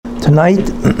tonight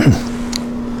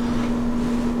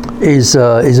is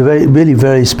a really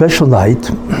very special night,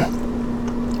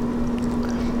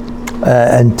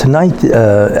 and tonight,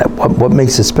 what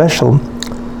makes it special?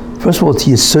 First of all, it's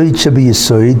Yahrtzeit should be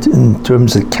Yahrtzeit in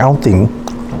terms of counting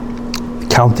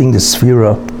the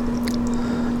Sphira.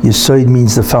 Yahrtzeit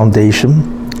means the foundation.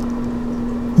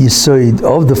 Yahrtzeit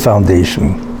of the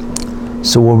foundation.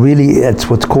 So we're really at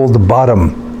what's called the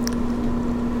bottom.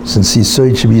 Since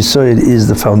Yahrtzeit should be Yahrtzeit is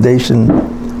the foundation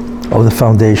of the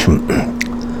foundation.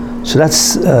 So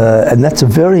that's a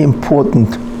very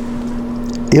important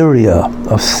area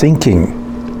of thinking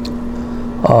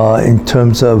in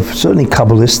terms of, certainly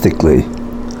Kabbalistically,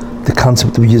 the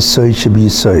concept of Yahrtzeit should be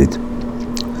Yahrtzeit.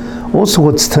 Also,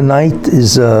 what's tonight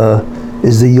is the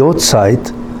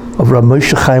Yahrtzeit of Rabbi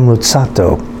Moshe Chaim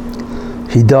Luzzatto.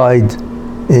 He died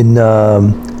in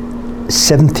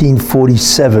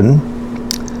 1747.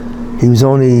 He was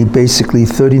only basically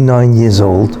 39 years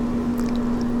old,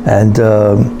 and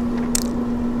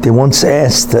they once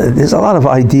asked, there's a lot of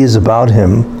ideas about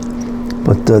him,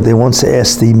 but they once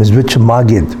asked the Mizritcha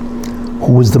Maggid,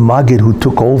 who was the Maggid who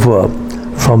took over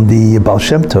from the Baal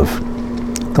Shem Tov,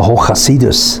 the whole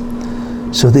Hasidus.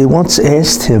 So they once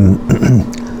asked him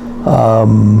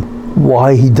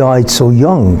why he died so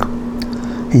young.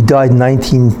 He died in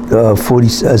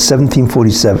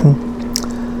 1747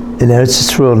 in Eretz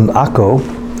Yisrael in Akko.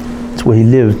 That's where he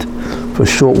lived for a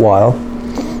short while.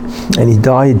 And he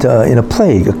died in a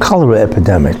plague, a cholera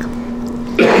epidemic.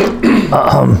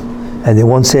 And they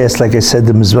once asked, like I said,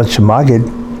 the Mizritcha Maggid,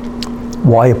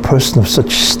 why a person of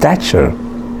such stature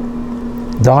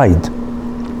died.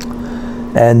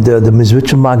 And the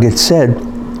Mizritcha Maggid said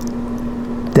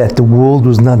that the world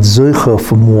was not zoicha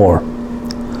for more.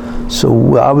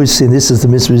 So obviously, this is the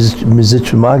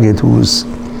Mizritcha Maggid who was,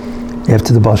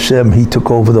 after the Baal Shem, he took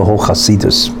over the whole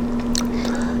Hasidus.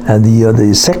 And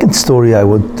the second story I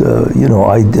would,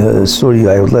 story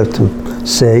I would like to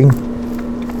say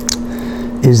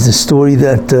is the story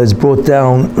that is brought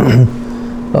down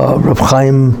Reb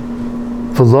Chaim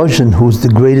Volozhin, who's the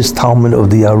greatest Talmud of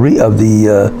the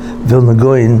Vilna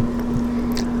Gaon.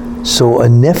 So a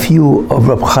nephew of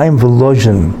Reb Chaim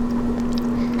Volozhin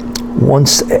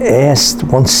once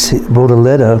wrote a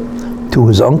letter to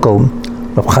his uncle,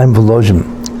 Reb Chaim Volozhin,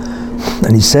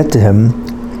 and he said to him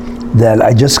that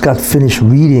I just got finished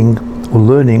reading or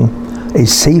learning a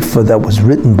sefer that was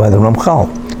written by the Ramchal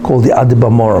called the Adib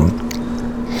Amorim,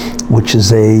 which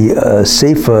is a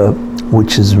sefer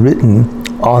which is written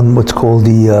on what's called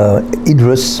the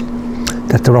Idris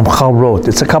that the Ramchal wrote.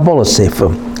 It's a Kabbalah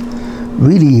sefer,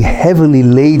 really heavily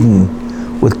laden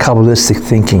with Kabbalistic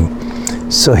thinking.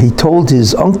 So he told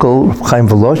his uncle, Chaim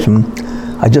Volozhin,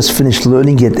 I just finished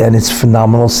learning it and it's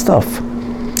phenomenal stuff.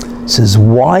 Says,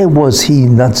 why was he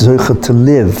not zoicha to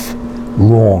live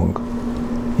long?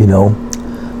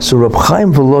 So Reb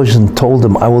Chaim Volozhin told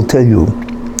him, I will tell you,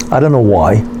 I don't know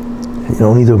why.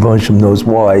 Neither Volozhin knows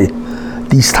why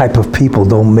these type of people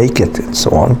don't make it and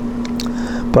so on.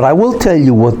 But I will tell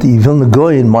you what the Vilna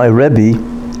Gaon, my Rabbi,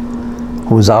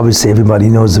 who is obviously everybody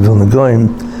knows the Vilna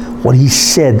Gaon, what he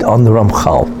said on the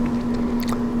Ramchal.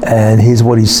 And here's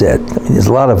what he said. There's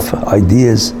a lot of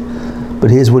ideas, but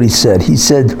here's what he said. He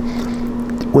said,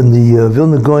 when the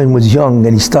Vilna Gaon was young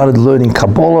and he started learning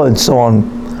Kabbalah and so on,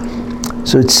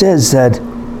 so it says that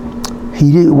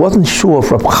he wasn't sure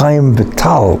if Reb Chaim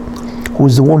Vital, who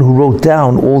was the one who wrote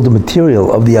down all the material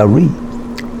of the Ari,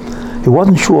 he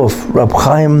wasn't sure if Reb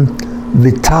Chaim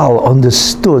Vital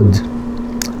understood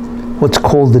what's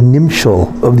called the Nimshal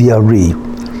of the Ari,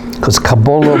 because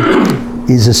Kabbalah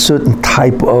is a certain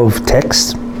type of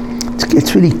text.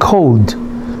 It's really code,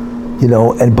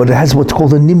 but it has what's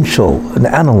called a nimshal, an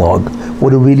analog,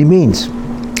 what it really means.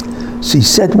 So he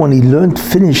said when he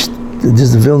finished, this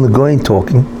is the Vilna Gaon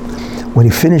talking, when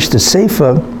he finished the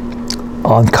Sefer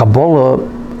on Kabbalah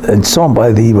and so on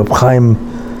by the Reb Chaim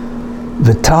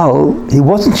Vital, he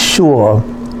wasn't sure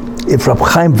if Reb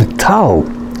Chaim Vital,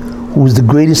 who was the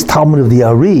greatest Talmud of the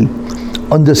Ari,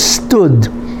 understood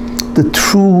the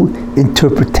true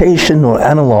interpretation or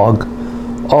analog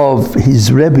of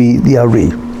his Rebbe, the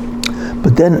Ari.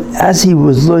 But then, as he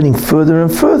was learning further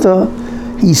and further,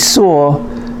 he saw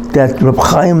that Reb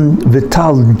Chaim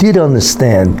Vital did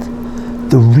understand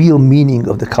the real meaning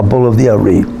of the Kabbalah of the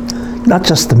Ari, not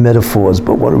just the metaphors,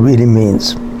 but what it really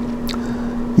means.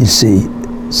 You see,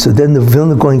 so then the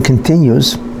Vilna Gaon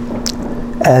continues,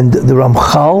 and the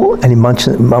Ramchal, and he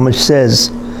Mamash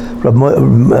says, Rabbi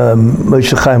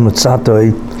Moshe Chaim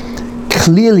Luzzatto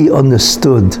clearly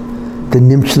understood the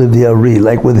Nimshal of the Ari.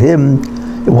 Like with him,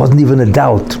 it wasn't even a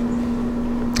doubt.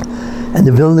 And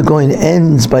the Vilna Gaon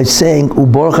ends by saying,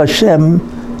 Ubaruch Hashem,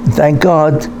 thank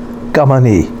God,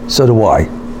 Gamani, so do I.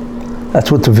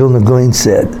 That's what the Vilna Gaon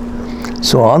said.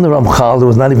 So on the Ramchal, there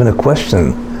was not even a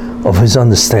question of his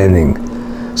understanding.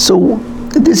 So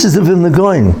this is the Vilna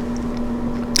Gaon,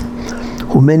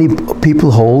 who many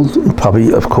people hold,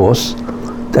 probably, of course,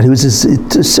 that he was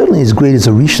certainly as great as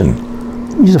a Rishon.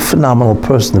 He's a phenomenal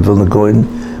person, the Vilna Gaon.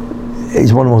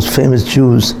 He's one of the most famous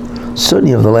Jews,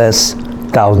 certainly of the last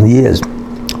 1,000 years.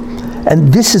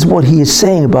 And this is what he is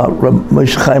saying about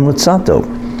Moshe Chaim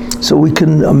Luzzatto. So we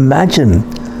can imagine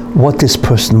what this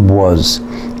person was,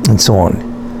 and so on.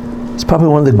 He's probably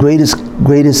one of the greatest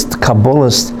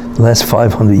Kabbalists in the last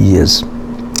 500 years.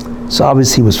 So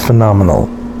obviously he was phenomenal.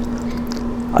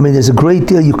 I mean, there's a great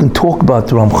deal you can talk about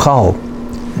the Ramchal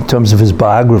in terms of his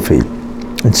biography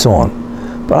and so on.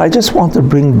 But I just want to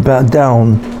bring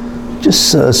down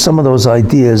just some of those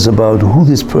ideas about who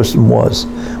this person was,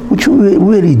 which we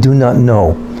really do not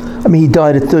know. I mean, he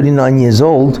died at 39 years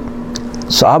old,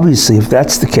 so obviously if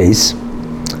that's the case,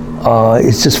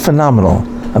 it's just phenomenal.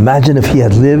 Imagine if he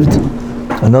had lived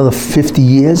another 50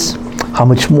 years, how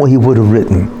much more he would have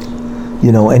written.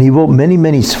 And he wrote many,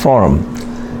 many Sfarim.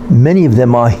 Many of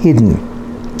them are hidden.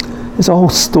 There's a whole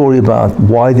story about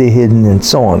why they're hidden and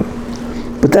so on.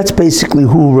 But that's basically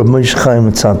who Rav Moshe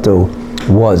Chaim Luzzatto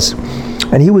was.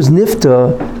 And he was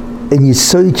nifta in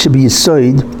Yahrtzeit Shebi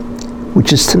Yahrtzeit,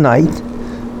 which is tonight,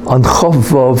 on Chof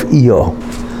Vav Iyar.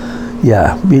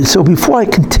 Yeah, so before I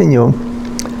continue,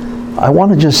 I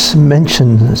want to just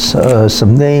mention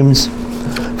some names.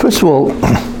 First of all,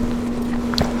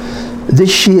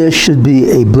 this year should be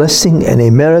a blessing and a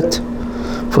merit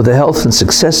for the health and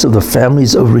success of the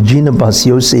families of Regina Bas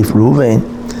Yosef Ruvain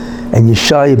and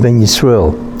Yeshaya ben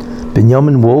Yisrael,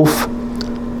 Benjamin Wolf,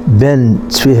 Ben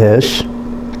Tzvi Hirsch,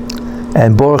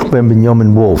 and Baruch ben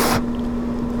Benjamin Wolf.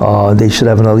 They should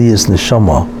have an Aliyah's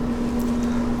Neshama.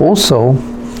 Also,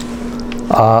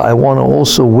 I want to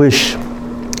also wish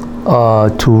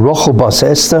to Rochel Bas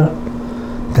Esther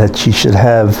that she should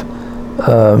have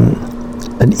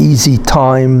an easy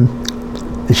time.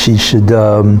 She should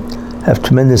have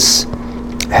tremendous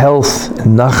health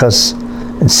and nachas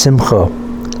and simcha,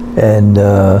 and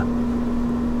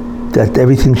that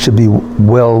everything should be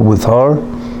well with her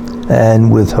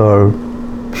and with her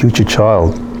future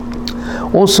child.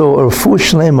 Also, a refuah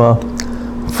shlema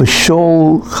for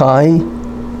Shol Chai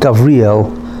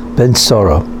Gavriel ben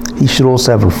Sarah. He should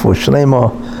also have a refuah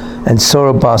shlema, and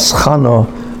Sarah Bas Chana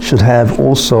should have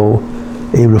also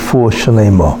a refuah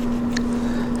shlema.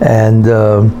 And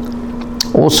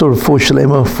also refuah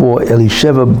shlema for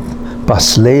Elisheva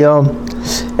Bas Leah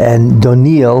and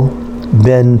Doniel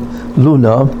ben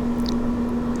Luna.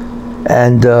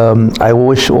 And I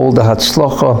wish all the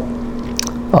hatzlacha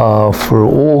for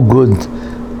all good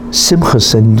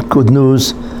simchas and good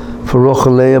news for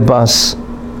Rochel Bas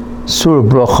Surah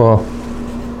Bracha,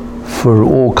 for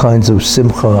all kinds of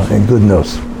simcha and good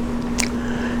news.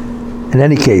 In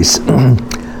any case,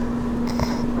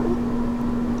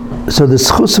 so the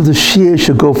schus of the shiur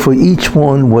should go for each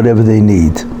one whatever they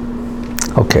need.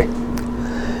 Okay.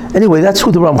 Anyway, that's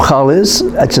who the Ramchal is.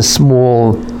 That's a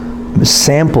small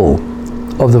sample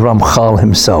of the Ramchal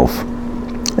himself,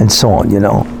 and so on,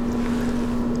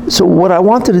 So what I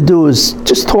wanted to do is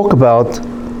just talk about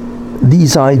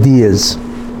these ideas,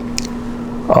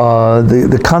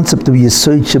 the concept of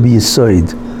Yahrtzeit Shebi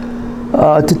Yahrtzeit,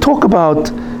 to talk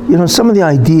about, some of the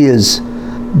ideas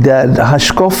that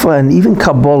Hashkafa and even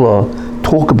Kabbalah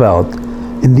talk about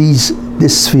in this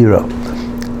sphere.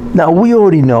 Now, we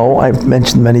already know, I've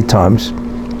mentioned many times,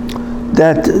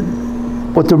 that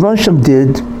what the Ramchal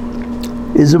did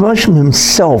is the Ramchal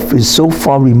himself is so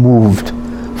far removed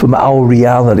from our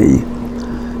reality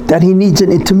that he needs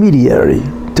an intermediary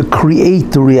to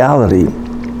create the reality.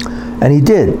 And he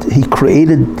did. He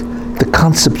created the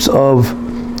concepts of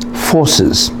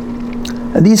forces.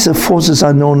 And these forces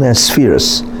are known as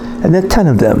spheres. And there are 10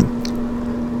 of them.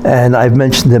 And I've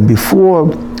mentioned them before,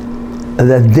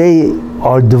 that they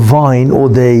are divine, or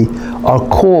they are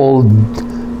called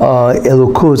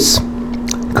Elokus,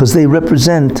 because they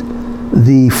represent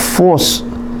the force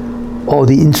or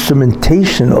the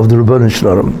instrumentation of the Rebbeinu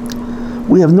Shalom.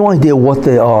 We have no idea what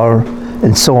they are,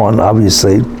 and so on,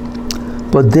 obviously,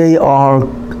 but they are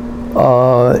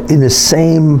in the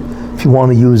same, if you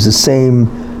want to use the same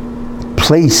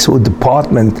place or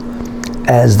department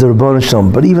as the Rebbeinu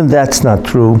Shalom. But even that's not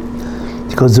true,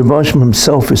 because the Rebbeinu Shalom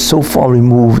himself is so far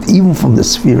removed, even from the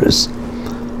spheres,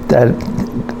 that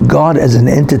God as an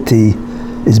entity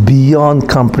is beyond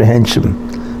comprehension,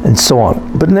 and so on.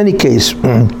 But in any case,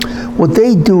 what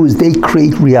they do is they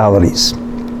create realities.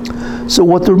 So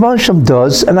what the Ramchal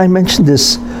does, and I mentioned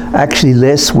this actually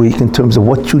last week in terms of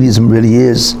what Judaism really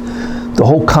is, the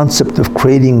whole concept of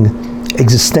creating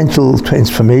existential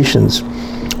transformations,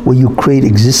 where you create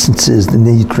existences and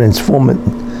then you transform it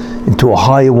into a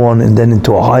higher one and then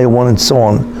into a higher one and so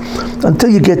on, until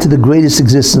you get to the greatest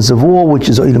existence of all, which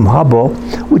is Olam Haba,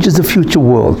 which is the future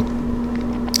world.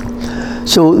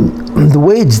 So the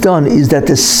way it's done is that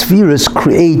the spheres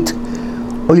create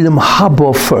Olam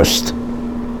Haba first.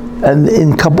 And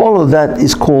in Kabbalah that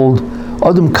is called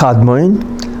Adam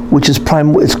Kadmon, which is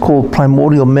it's called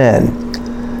primordial man.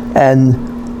 And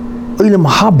Olam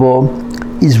Haba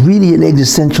is really an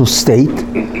existential state,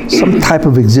 some type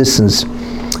of existence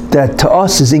that to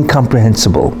us is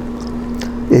incomprehensible.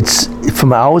 It's,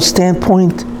 from our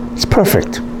standpoint, it's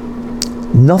perfect.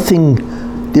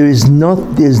 There's no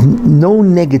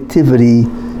negativity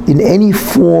in any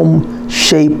form,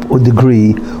 shape, or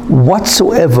degree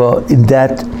whatsoever in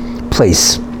that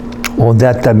place or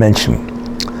that dimension.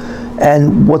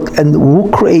 And who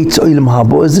creates Olam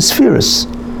Haba is the spheres.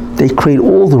 They create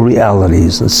all the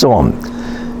realities and so on.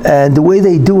 And the way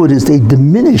they do it is they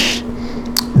diminish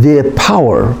their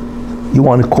power. You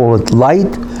want to call it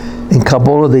light. In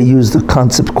Kabbalah they use the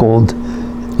concept called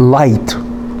light,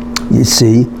 you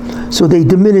see. So they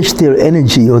diminish their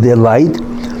energy or their light,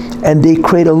 and they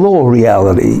create a lower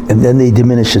reality, and then they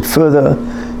diminish it further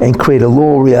and create a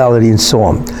lower reality and so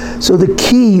on. So the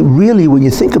key really, when you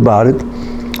think about it,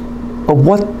 of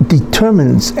what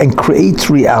determines and creates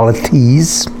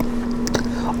realities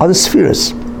are the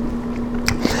spheres.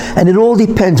 And it all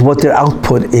depends what their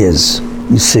output is,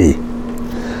 you see.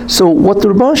 So what the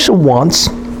Ramchal wants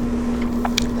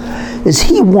is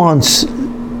he wants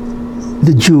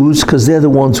the Jews, because they're the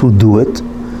ones who do it,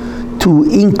 to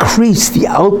increase the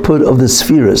output of the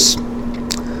spheres,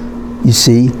 you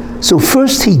see. So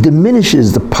first he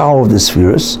diminishes the power of the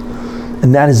spheres,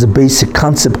 and that is a basic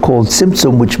concept called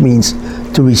tzimtzum, which means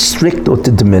to restrict or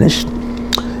to diminish.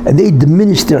 And they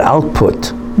diminish their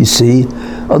output, you see,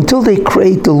 until they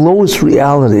create the lowest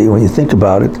reality, when you think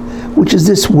about it, which is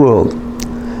this world.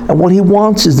 And what he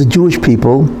wants is the Jewish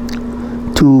people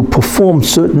to perform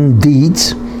certain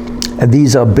deeds, and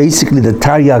these are basically the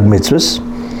Taryag mitzvahs,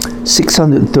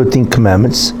 613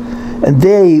 commandments, and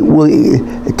they will,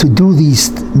 to do these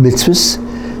mitzvahs,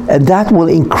 and that will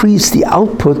increase the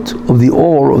output of the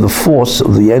ore, of the force,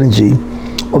 of the energy,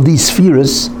 of these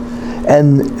spheres.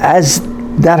 And as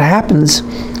that happens,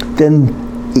 then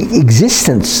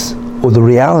existence, or the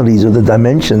realities, or the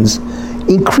dimensions,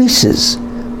 increases.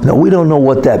 Now, we don't know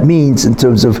what that means in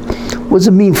terms of, what does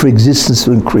it mean for existence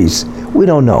to increase? We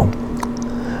don't know.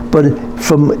 But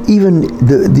from even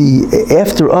the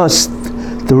after us,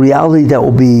 the reality that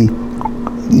will be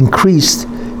increased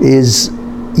is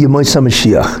Yemei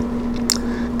Mashiach.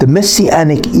 The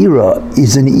Messianic era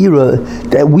is an era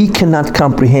that we cannot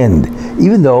comprehend,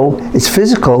 even though it's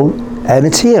physical and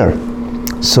it's here.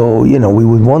 So, we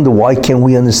would wonder, why can't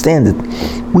we understand it?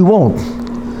 We won't.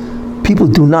 People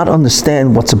do not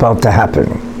understand what's about to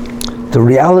happen. The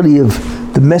reality of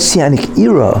the Messianic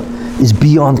era is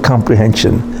beyond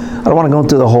comprehension. I don't want to go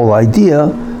into the whole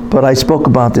idea, but I spoke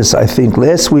about this, I think,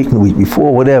 last week and the week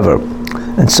before, whatever,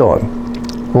 and so on.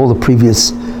 All the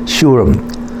previous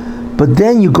Shiurim. But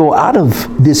then you go out of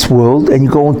this world and you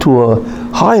go into a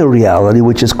higher reality,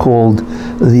 which is called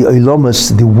the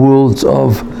Olamas, the worlds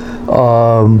of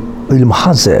Olam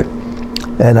Hazeh.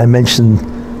 And I mentioned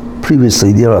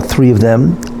previously, there are 3 of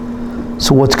them.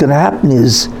 So what's going to happen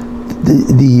is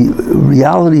the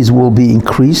realities will be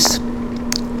increased,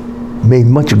 made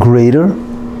much greater,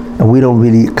 and we don't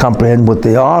really comprehend what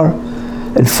they are.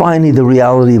 And finally, the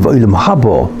reality of Olam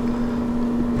Haba,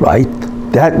 right?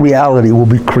 That reality will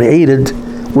be created,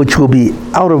 which will be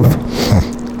out of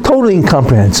totally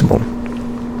incomprehensible,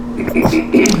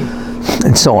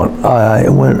 and so on. I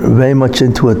went very much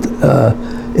into it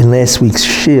in last week's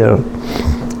Shiur,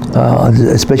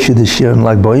 especially the Shiur in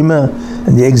Lag Ba'omer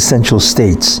and the existential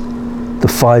states, the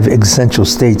 5 existential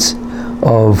states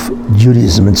of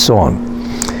Judaism and so on.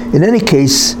 In any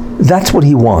case, that's what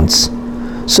he wants.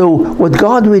 So what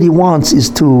God really wants is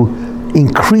to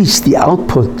increase the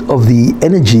output of the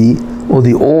energy or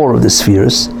the ore of the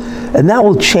spheres, and that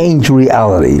will change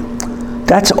reality.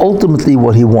 That's ultimately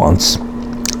what he wants,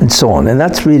 and so on. And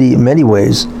that's really, in many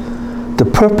ways, the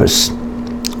purpose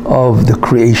of the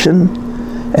creation,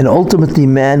 and ultimately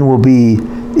man will be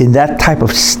in that type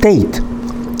of state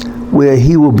where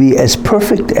he will be as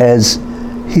perfect as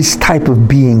his type of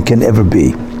being can ever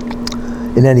be.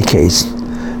 In any case,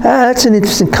 that's an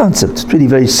interesting concept. It's really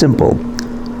very simple.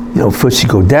 First you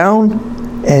go down,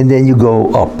 and then you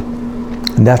go up.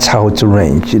 And that's how it's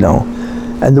arranged,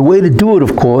 And the way to do it,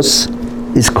 of course,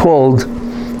 is called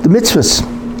the mitzvahs.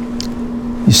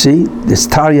 You see, there's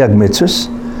Taryag mitzvahs,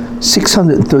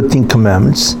 613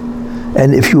 commandments,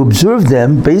 and if you observe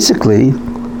them, basically,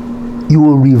 you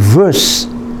will reverse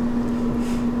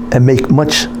and make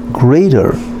much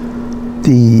greater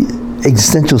the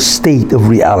existential state of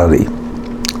reality,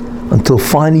 until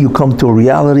finally you come to a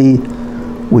reality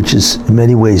which is in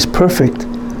many ways perfect,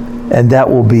 and that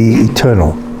will be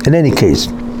eternal. In any case,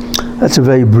 that's a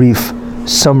very brief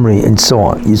summary and so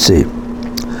on, you see.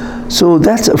 So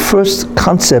that's a first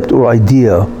concept or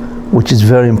idea which is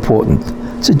very important.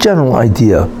 It's a general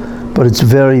idea, but it's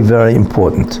very, very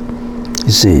important,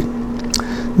 you see.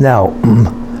 Now,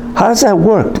 how does that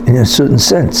work in a certain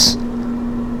sense?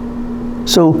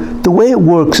 So the way it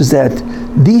works is that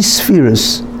these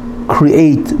spheres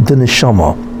create the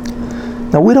neshama.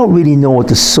 Now, we don't really know what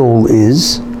the soul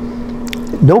is.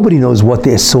 Nobody knows what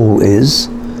their soul is,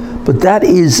 but that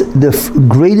is the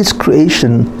greatest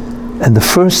creation and the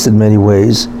first in many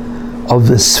ways of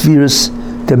the spheres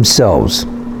themselves,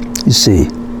 you see.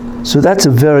 So that's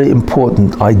a very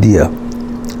important idea.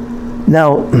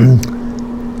 Now,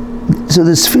 so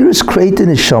the spheres create the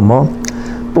neshama,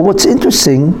 but what's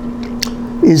interesting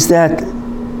is that,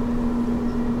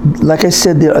 like I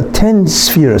said, there are 10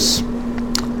 spheres,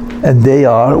 and they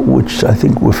are, which I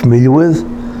think we're familiar with,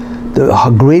 the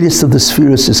greatest of the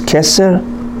spheres is Kessin.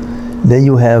 Then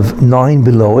you have 9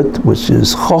 below it, which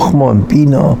is Chochma and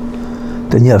Bina.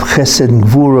 Then you have Chesed and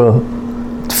Gvura,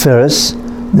 Tferes,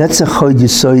 Netzach, Chod,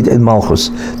 Yesod, and Malchus.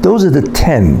 Those are the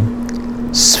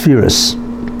 10 spheres.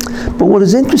 But what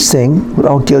is interesting,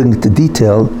 without getting into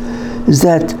detail, is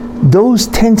that those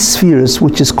 10 spheres,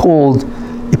 which is called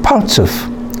a partzuf.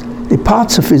 A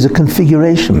partzuf is a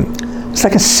configuration. It's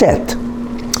like a set,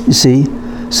 you see.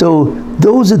 So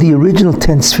those are the original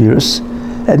 10 spheres,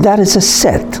 and that is a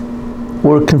set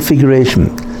or a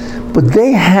configuration. But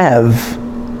they have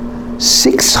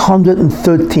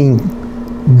 613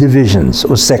 divisions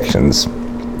or sections.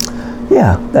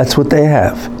 Yeah, that's what they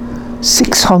have.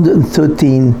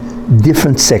 613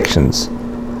 different sections.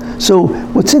 So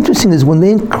what's interesting is when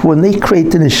they create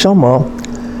the neshama,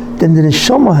 then the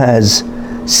neshama has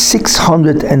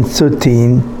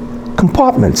 613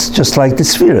 compartments, just like the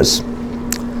spheres.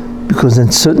 Because in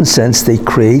a certain sense they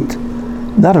create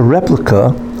not a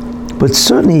replica, but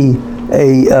certainly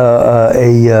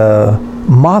a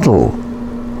model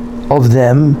of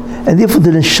them, and therefore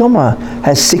the neshama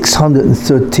has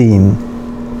 613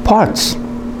 parts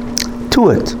to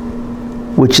it,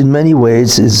 which in many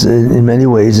ways is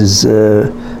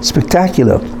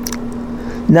spectacular.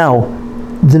 Now,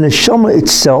 the neshama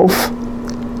itself,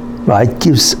 right,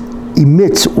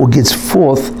 emits or gives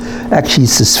forth, actually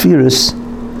it's the spheres,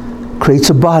 creates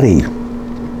a body,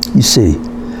 you see.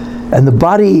 And the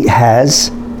body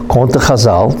has, according to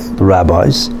Chazal, the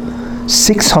rabbis,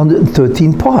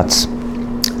 613 parts.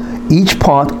 Each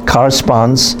part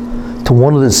corresponds to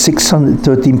one of the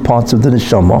 613 parts of the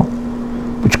neshama,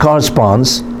 which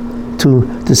corresponds to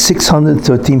the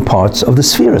 613 parts of the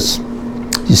spheres.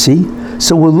 You see?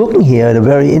 So we're looking here at a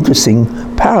very interesting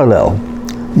parallel,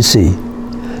 you see.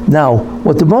 Now,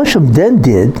 what the Moshe then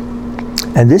did,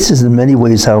 and this is in many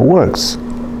ways how it works,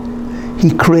 he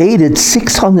created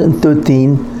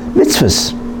 613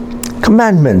 mitzvahs,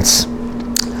 commandments.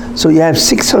 So you have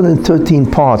 613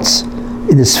 parts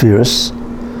in the spheres,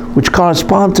 which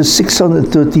correspond to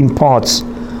 613 parts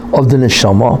of the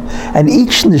neshama, and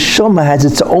each neshama has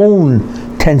its own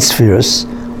 10 spheres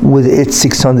with its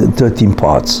 613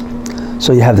 parts.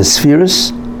 So you have the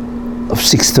spheres of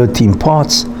 613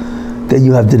 parts, then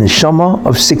you have the neshama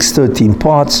of 613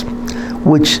 parts,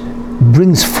 which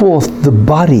brings forth the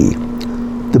body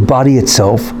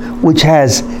itself, which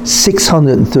has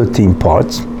 613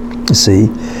 parts, you see.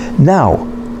 Now,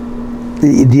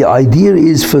 the idea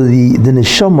is for the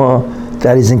neshama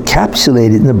that is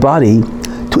encapsulated in the body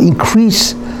to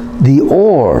increase the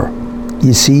ore,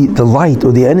 you see, the light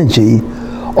or the energy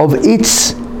of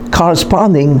its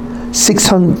corresponding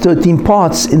 613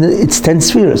 parts in its 10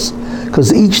 spheres,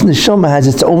 because each neshama has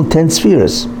its own 10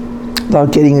 spheres,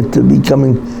 without getting it to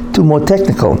becoming too more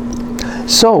technical.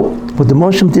 So, what the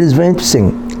Moshe did is very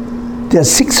interesting. There are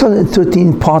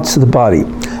 613 parts of the body.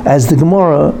 As the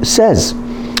Gemara says,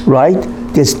 right?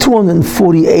 There's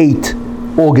 248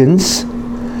 organs,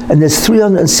 and there's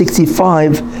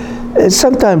 365,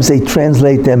 sometimes they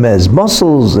translate them as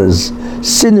muscles, as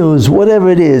sinews, whatever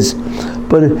it is,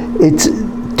 but it's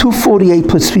 248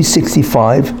 plus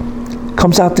 365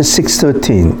 comes out to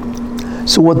 613.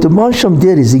 So what the Moshe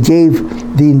did is he gave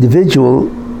the individual,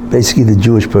 basically the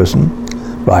Jewish person,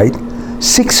 right,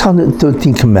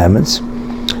 613 commandments,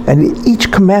 And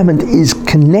each commandment is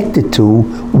connected to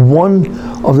one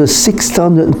of the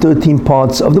 613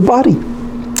 parts of the body.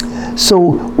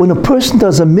 So when a person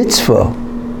does a mitzvah,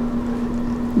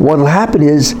 what will happen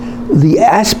is the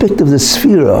aspect of the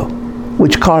sphere,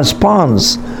 which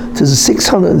corresponds to the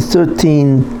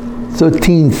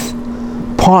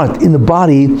 613th part in the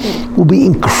body, will be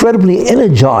incredibly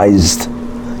energized,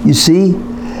 you see,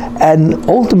 and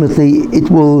ultimately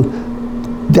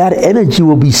that energy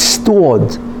will be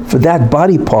stored for that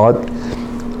body part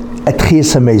at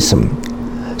Chiyas HaMesim.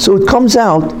 So it comes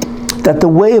out that the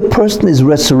way a person is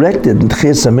resurrected in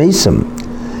Chiyas HaMesim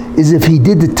is if he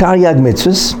did the Taryag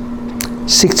mitzvahs,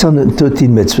 613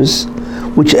 mitzvahs,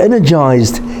 which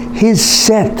energized his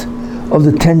set of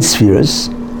the 10 spheres,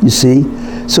 you see.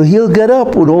 So he'll get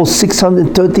up with all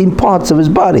 613 parts of his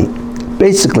body,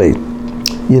 basically,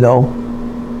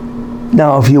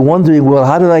 Now, if you're wondering, well,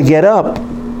 how did I get up?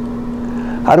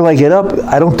 How do I get up?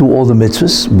 I don't do all the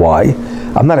mitzvahs. Why?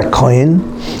 I'm not a kohen.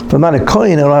 If I'm not a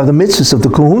kohen, I don't have the mitzvahs of the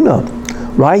kahuna,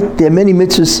 right? There are many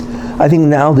mitzvahs. I think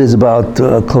now there's about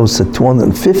close to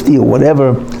 250 or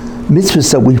whatever mitzvahs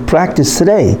that we practice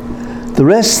today. The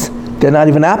rest, they're not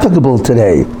even applicable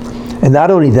today. And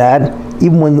not only that,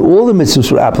 even when all the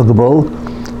mitzvahs were applicable,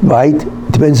 right?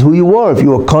 Depends who you were. If you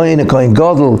were a kohen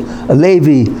gadol, a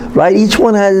levi, right? Each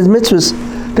one has his mitzvahs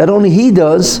that only he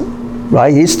does,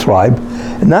 right? His tribe,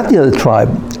 and not the other tribe.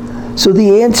 So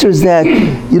the answer is that,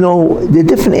 there are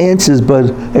different answers, but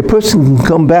a person can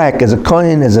come back as a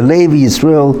kohen, as a levi,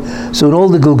 Israel. So in all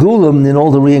the Gilgulim, in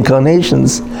all the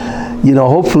reincarnations,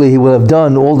 hopefully he will have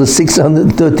done all the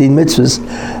 613 mitzvahs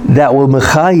that will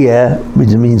mechayeh,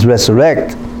 which means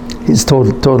resurrect, his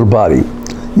total body.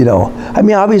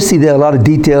 Obviously there are a lot of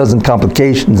details and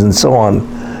complications and so on,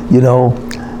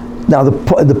 Now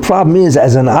the problem is,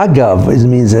 as an agav, it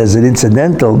means as an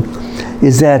incidental,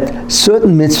 is that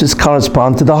certain mitzvahs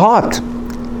correspond to the heart,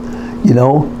 and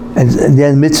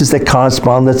then mitzvahs that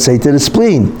correspond, let's say, to the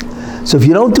spleen. So if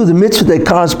you don't do the mitzvah that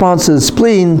corresponds to the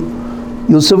spleen,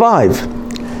 you'll survive.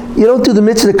 You don't do the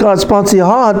mitzvah that corresponds to your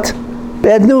heart,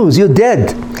 bad news, you're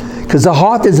dead. Because the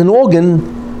heart is an organ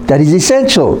that is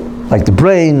essential, like the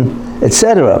brain,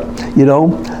 etc.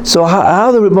 So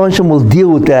how the Rebbe will deal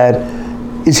with that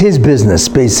is his business,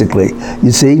 basically,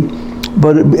 you see.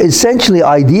 But essentially,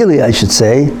 ideally, I should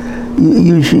say,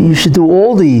 you should do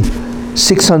all the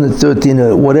 613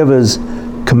 or whatever is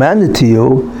commanded to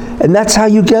you, and that's how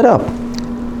you get up.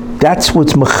 That's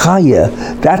what's mechaya.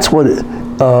 That's what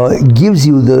gives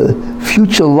you the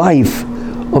future life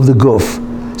of the guf.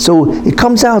 So it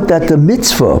comes out that the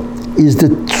mitzvah is the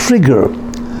trigger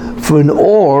for an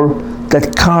or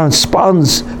that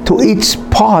corresponds to each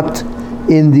part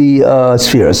in the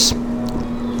spheres.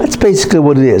 That's basically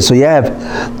what it is. So you have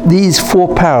these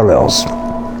four parallels.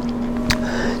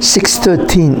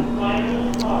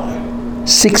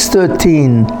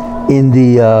 613 in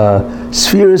the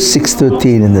spheres,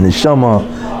 613 in the neshama,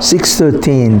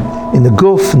 613 in the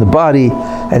guf, in the body,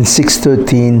 and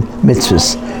 613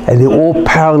 mitzvahs. And they all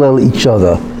parallel each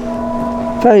other.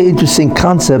 Very interesting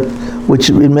concept, which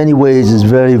in many ways is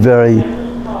very, very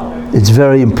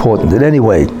important. And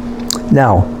anyway,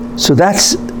 now, so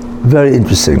that's very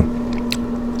interesting.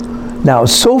 Now,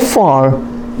 so far,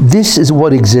 this is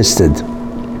what existed.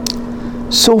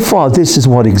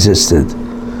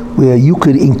 Where you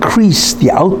could increase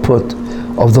the output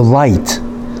of the light,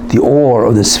 the ore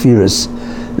of the spheres,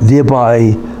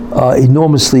 thereby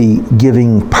enormously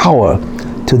giving power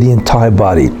to the entire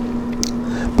body.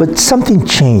 But something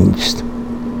changed.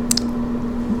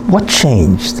 What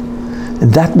changed?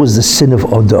 And that was the sin of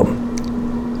Adam.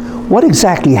 What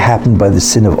exactly happened by the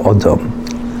sin of Adam?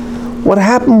 What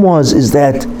happened is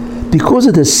that because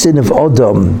of the sin of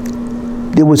Adam,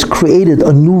 there was created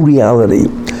a new reality.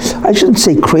 I shouldn't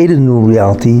say created a new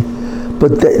reality,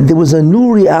 but there was a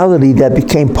new reality that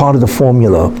became part of the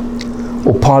formula,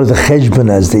 or part of the cheshbon,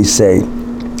 as they say.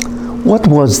 What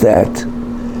was that?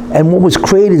 And what was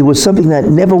created was something that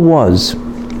never was.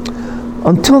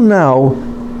 Until now,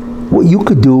 what you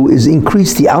could do is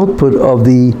increase the output of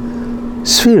the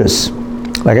spheres,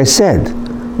 like I said,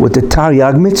 with the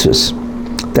Taryag mitzvahs.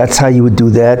 That's how you would do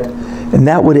that, and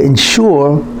that would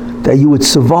ensure that you would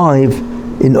survive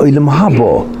in Olam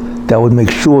Haba. That would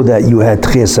make sure that you had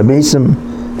Chiyas HaMesim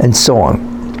and so on.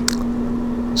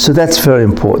 So that's very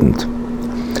important.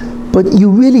 But you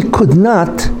really could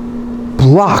not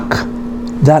block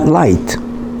that light.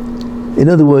 In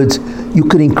other words, you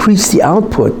could increase the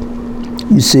output.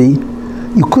 You see,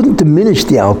 you couldn't diminish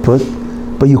the output,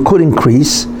 but you could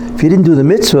increase. If you didn't do the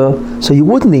mitzvah, so you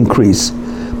wouldn't increase.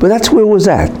 But that's where it was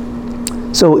at.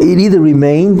 So it either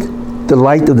remained the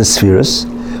light of the spheres,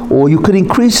 or you could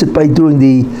increase it by doing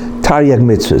the Taryag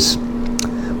mitzvahs.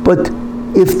 But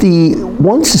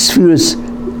once the spheres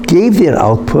gave their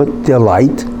output, their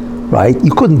light, right,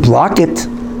 you couldn't block it.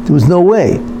 There was no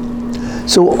way.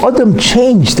 So Adam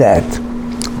changed that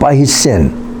by his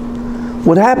sin.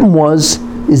 What happened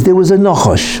is there was a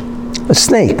nachash, a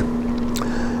snake,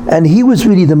 and he was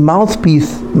really the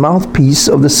mouthpiece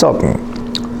of the Satan.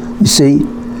 You see,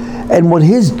 and what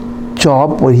his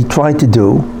job, what he tried to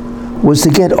do, was to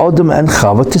get Adam and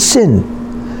Chava to sin,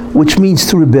 which means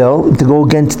to rebel, to go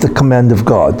against the command of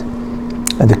God.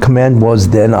 And the command was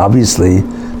then, obviously,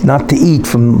 not to eat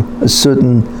from a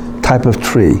certain type of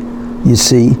tree, you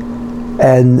see.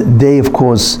 And they, of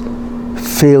course,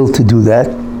 failed to do that.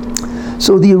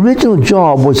 So the original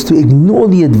job was to ignore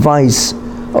the advice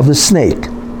of the snake,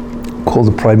 called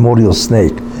the primordial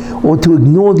snake, or to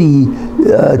ignore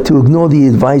the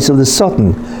advice of the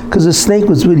Satan, because the snake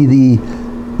was really the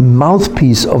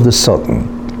mouthpiece of the Satan.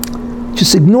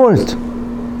 Just ignore it.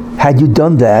 Had you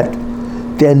done that,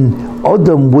 then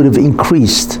Adam would have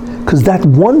increased, because that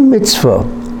one mitzvah,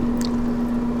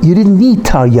 you didn't need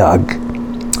Taryag.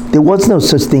 There was no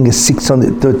such thing as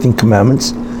 613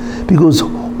 commandments, because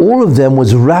all of them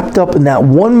was wrapped up in that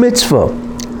one mitzvah.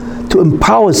 To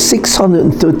empower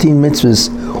 613 mitzvahs,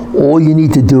 all you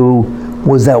need to do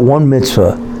was that one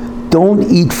mitzvah. Don't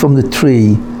eat from the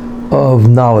tree of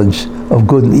knowledge of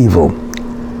good and evil.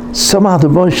 Somehow the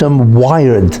Hashem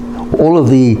wired all of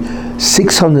the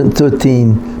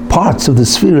 613 parts of the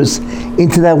spheres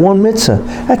into that one mitzvah.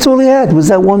 That's all he had, was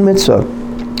that one mitzvah.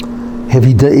 If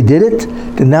he did it,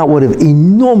 then that would have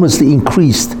enormously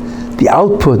increased the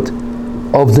output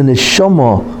of the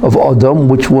neshama of Adam,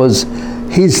 which was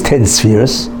his 10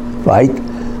 spheres, right?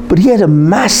 But he had a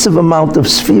massive amount of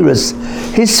spheres.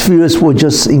 His spheres were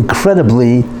just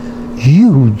incredibly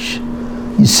huge,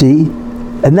 you see?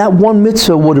 And that one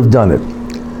mitzvah would have done it.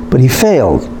 But he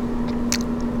failed.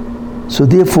 So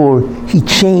therefore, he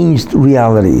changed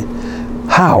reality.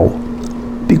 How?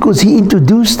 Because he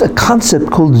introduced a concept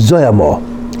called Zohama.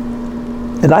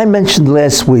 And I mentioned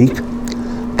last week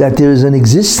that there is an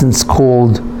existence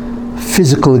called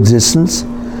physical existence,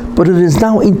 but it is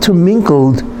now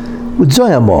intermingled with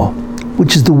Zohama,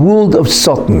 which is the world of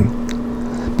Satan.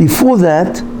 Before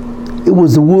that, it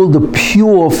was the world of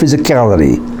pure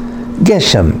physicality.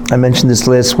 Geshem, I mentioned this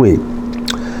last week.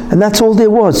 And that's all there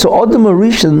was. So Adam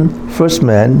Harishon, first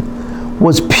man,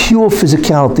 was pure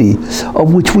physicality,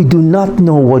 of which we do not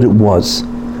know what it was.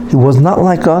 He was not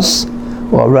like us,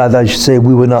 or rather I should say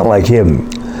we were not like him.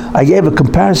 I gave a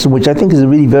comparison which I think is a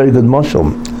really very good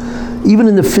mashal. Even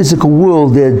in the physical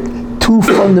world, there are two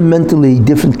fundamentally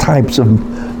different types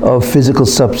of physical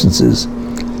substances.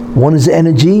 One is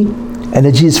energy.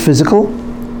 Energy is physical.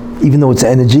 Even though it's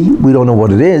energy, we don't know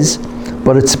what it is,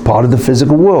 but it's part of the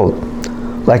physical world.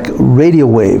 Like radio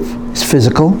wave is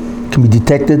physical, can be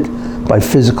detected by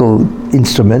physical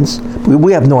instruments.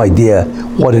 We have no idea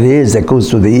what it is that goes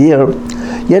through the ear,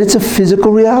 yet it's a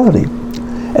physical reality.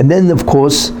 And then, of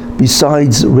course,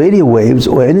 besides radio waves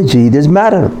or energy, there's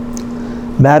matter.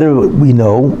 Matter, we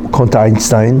know, according to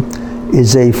Einstein,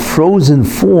 is a frozen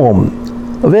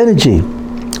form of energy.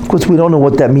 Of course, we don't know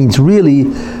what that means really,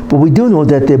 but we do know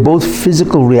that they're both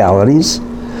physical realities.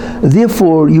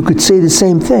 Therefore, you could say the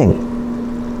same thing.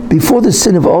 Before the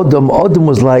sin of Adam, Adam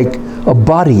was like a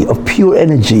body of pure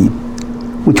energy,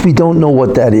 which we don't know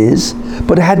what that is,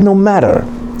 but it had no matter,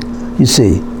 you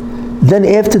see. Then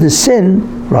after the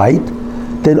sin, right,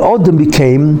 then Adam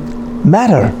became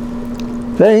matter.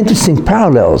 Very interesting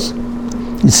parallels,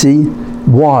 you see.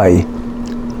 Why?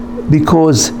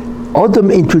 Because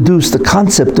Adam introduced the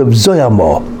concept of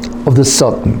Zohama, of the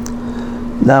Satan.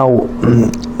 Now,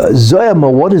 Zohama,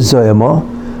 what is Zohama?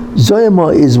 Zohama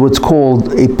is what's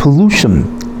called a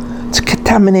pollution. It's a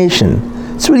contamination.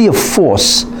 It's really a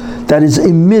force that is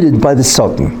emitted by the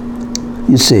Satan,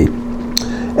 you see.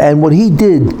 And what he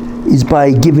did is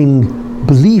by giving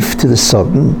belief to the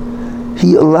Satan,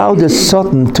 he allowed the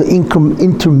Satan to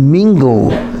intermingle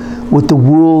with the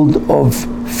world of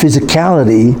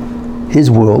physicality,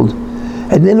 his world,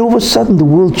 and then all of a sudden the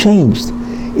world changed.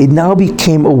 It now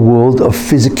became a world of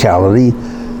physicality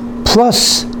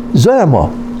plus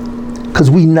Zohama. Because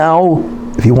we now,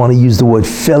 if you want to use the word,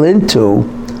 fell into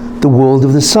the world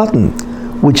of the Satan,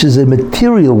 which is a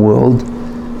material world,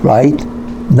 right?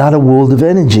 Not a world of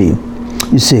energy,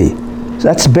 you see. So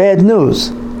that's bad news,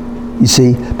 you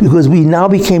see, because we now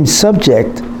became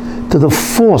subject to the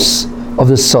force of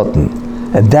the Satan.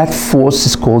 And that force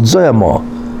is called Zohama,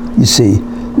 you see.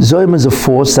 Zohama is a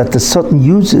force that the Satan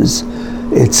uses.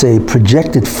 It's a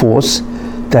projected force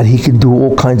that he can do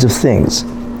all kinds of things.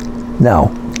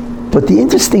 Now, but the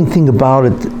interesting thing about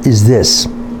it is this.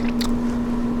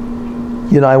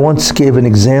 I once gave an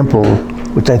example,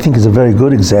 which I think is a very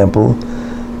good example,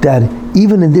 that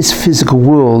even in this physical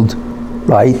world,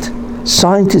 right,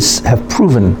 scientists have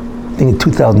proven, I think in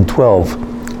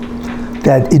 2012,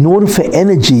 that in order for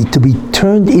energy to be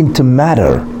turned into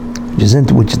matter,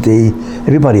 which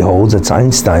everybody holds, that's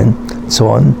Einstein, and so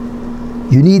on,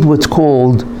 you need what's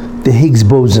called the Higgs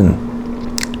boson.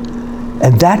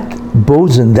 And that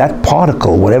boson, that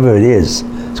particle, whatever it is,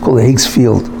 it's called the Higgs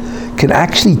field, can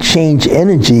actually change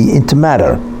energy into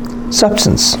matter,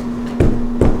 substance.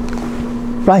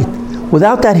 Right.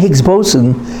 Without that Higgs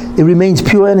boson, it remains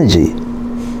pure energy.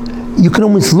 You can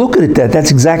almost look at it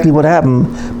that's exactly what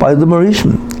happened by the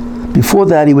Mauritian. Before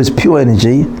that, he was pure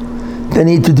energy. Then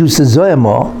he introduced the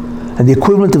Zohama, and the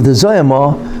equivalent of the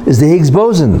Zohama is the Higgs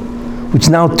boson, which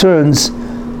now turns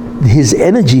his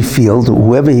energy field,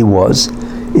 whoever he was,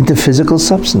 into physical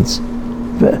substance,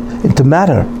 into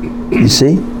matter, you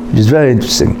see, which is very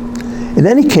interesting. In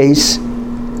any case,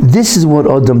 this is what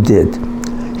Adam did.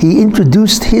 He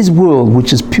introduced his world,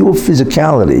 which is pure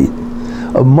physicality,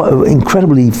 an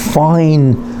incredibly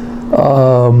fine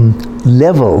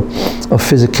level of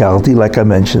physicality, like I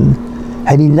mentioned,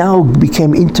 and he now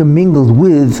became intermingled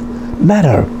with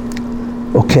matter,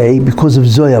 okay, because of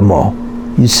Zohama,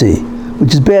 you see,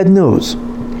 which is bad news.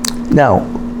 Now,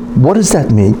 what does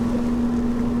that mean?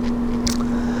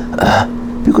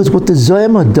 Because what the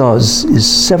Zohama does is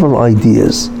several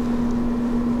ideas.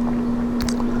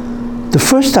 The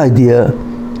first idea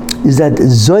is that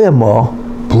Zohama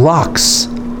blocks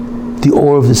the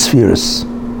aura of the spheres.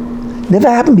 Never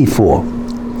happened before.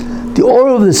 The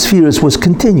aura of the spheres was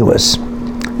continuous.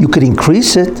 You could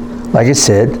increase it, like I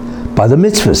said, by the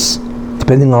mitzvahs,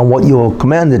 depending on what you're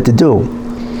commanded to do.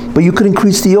 But you could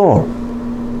increase the aura.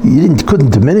 You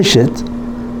couldn't diminish it,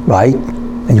 right?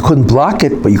 And you couldn't block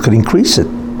it, but you could increase it.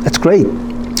 That's great,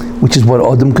 which is what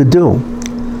Adam could do.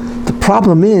 The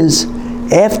problem is,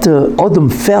 after Adam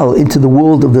fell into the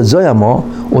world of the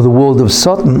Zohama, or the world of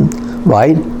Satan,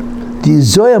 right? The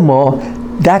Zohama,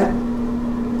 that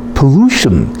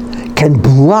pollution, can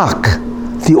block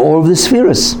the aura of the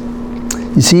spheres.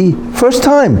 You see, first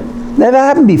time, never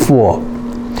happened before.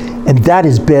 And that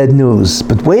is bad news.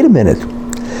 But wait a minute.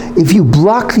 If you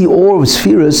block the aura of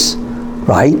spheres,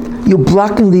 right, you're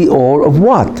blocking the aura of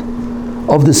what?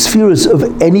 Of the spheres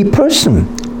of any person.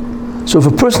 So if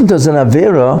a person does an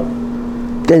Avera,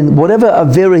 then whatever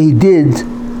Avera he did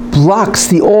blocks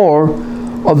the aura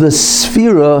of the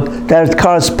sphere that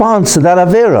corresponds to that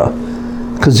Avera.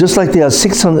 Because just like there are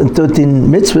 613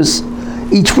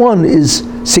 mitzvahs, each one is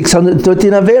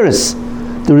 613 Averas.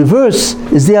 The reverse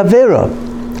is the Avera.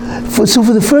 So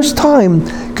for the first time,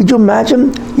 could you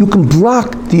imagine? You can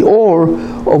block the aura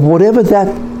of whatever that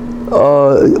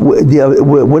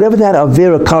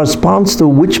Avera corresponds to,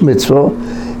 which mitzvah,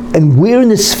 and where in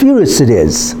the spheres it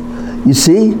is. You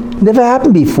see? Never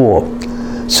happened before.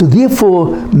 So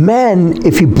therefore, man,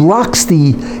 if he blocks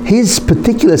his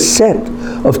particular set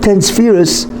of 10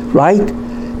 spheres, right,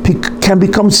 can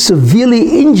become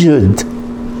severely injured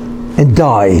and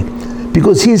die.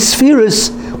 Because his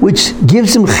spheres, which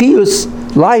gives him chiyus,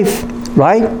 life,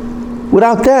 right,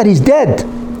 without that, he's dead.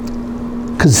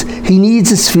 Because he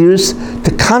needs the spheres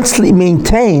to constantly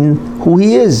maintain who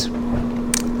he is.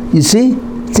 You see?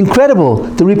 It's incredible,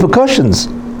 the repercussions.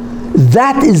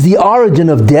 That is the origin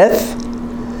of death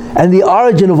and the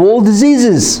origin of all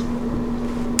diseases.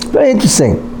 Very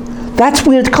interesting. That's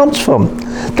where it comes from.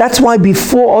 That's why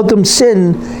before Adam's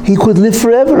sin, he could live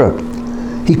forever.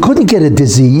 He couldn't get a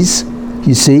disease,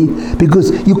 you see,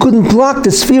 because you couldn't block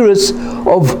the spheres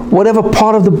of whatever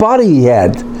part of the body he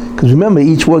had. Because remember,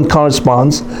 each one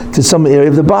corresponds to some area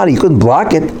of the body. You couldn't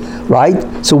block it, right?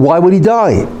 So why would he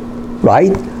die,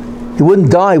 right? He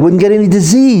wouldn't die, he wouldn't get any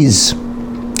disease.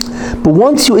 But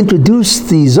once you introduce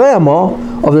the Zohama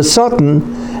of the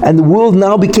Satan, and the world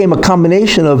now became a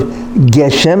combination of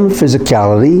Geshem,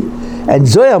 physicality, and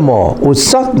Zohama, or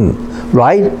Satan,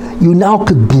 right? You now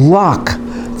could block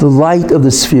the light of the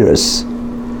spheres.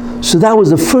 So that was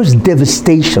the first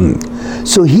devastation.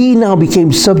 So he now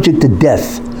became subject to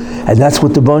death. And that's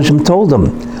what the Baruch Shem told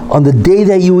him. On the day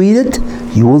that you eat it,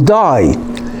 you will die.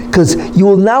 Because you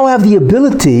will now have the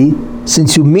ability,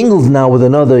 since you mingled now with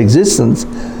another existence,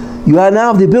 you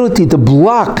now have the ability to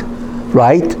block,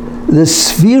 right, the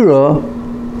sphere,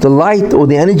 the light or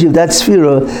the energy of that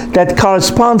sphere that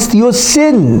corresponds to your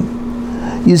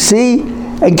sin. You see?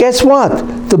 And guess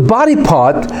what? The body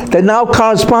part that now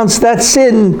corresponds to that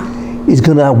sin is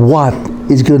going to what?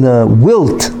 Is going to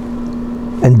wilt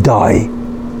and die.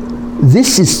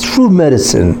 This is true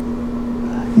medicine.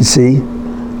 You see?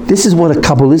 This is what a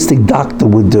Kabbalistic doctor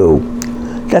would do.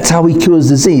 That's how he cures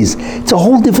disease. It's a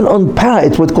whole different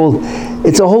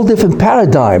it's a whole different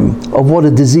paradigm of what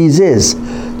a disease is.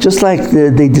 Just like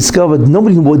they discovered,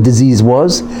 nobody knew what disease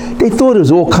was. They thought it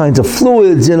was all kinds of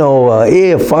fluids,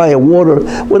 air, fire, water,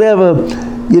 whatever,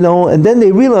 and then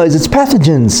they realized it's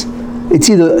pathogens. It's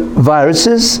either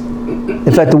viruses.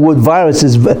 In fact, the word virus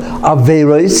is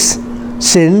averos,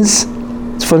 sins.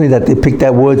 It's funny that they picked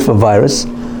that word for virus.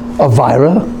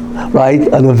 Avira, right?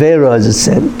 An avera is a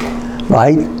sin,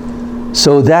 right?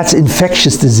 So that's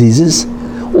infectious diseases.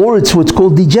 Or it's what's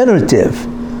called degenerative,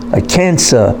 like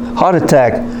cancer, heart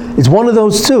attack. It's one of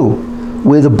those two,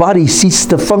 where the body ceases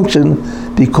to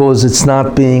function because it's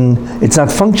not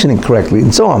functioning correctly,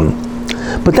 and so on.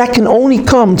 But that can only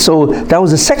come, so that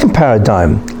was the second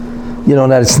paradigm,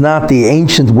 that it's not the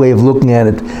ancient way of looking at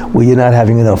it, where you're not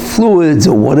having enough fluids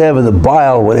or whatever, the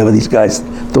bile, whatever these guys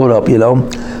thought up,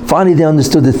 Finally, they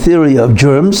understood the theory of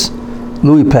germs,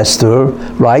 Louis Pasteur,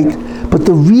 right? But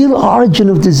the real origin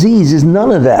of disease is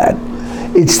none of that.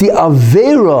 It's the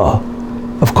avera.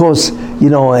 Of course,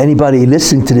 anybody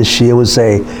listening to this shiur would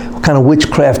say, what kind of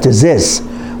witchcraft is this?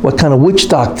 What kind of witch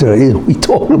doctor are we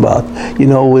talking about?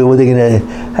 Were they going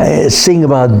to sing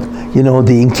about,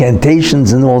 the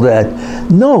incantations and all that?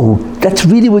 No, that's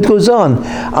really what goes on.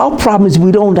 Our problem is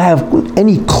we don't have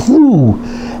any clue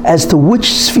as to which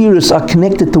spheres are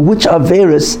connected to which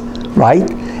averas, right?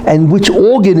 And which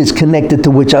organ is connected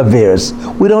to which averas.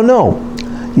 We don't know.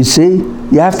 You see,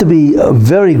 you have to be a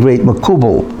very great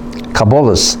makubal,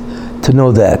 Kabbalist, to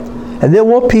know that. And there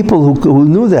were people who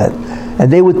knew that.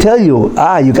 And they would tell you,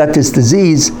 you got this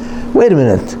disease. Wait a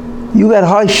minute. You got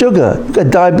high sugar. You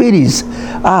got diabetes.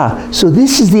 So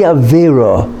this is the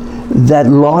avera that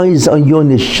lies on your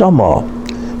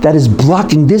neshama that is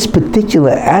blocking this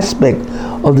particular aspect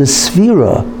of the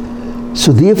sphera.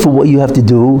 So therefore what you have to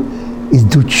do is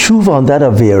do tshuva on that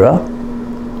avera,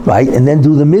 right? And then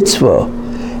do the mitzvah.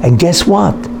 And guess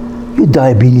what? Your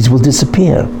diabetes will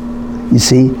disappear. You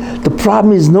see? The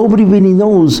problem is nobody really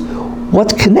knows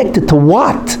what's connected to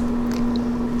what.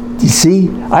 You see?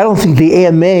 I don't think the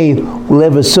AMA will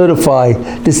ever certify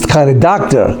this kind of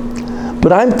doctor.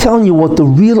 But I'm telling you what the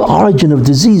real origin of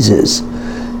disease is.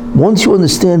 Once you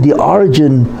understand the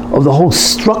origin of the whole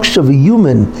structure of a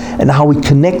human and how it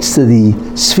connects to the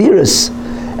spheres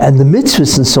and the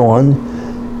mitzvahs and so on,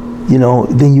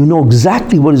 then you know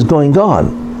exactly what is going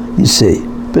on, you see.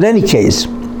 But in any case,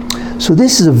 so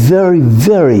this is a very,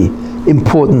 very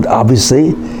important, obviously.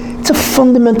 It's a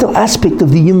fundamental aspect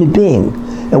of the human being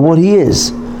and what he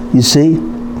is, you see.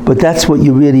 But that's what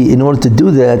you really, in order to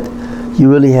do that, you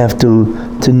really have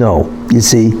to know, you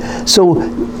see. So,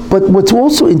 but what's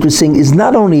also interesting is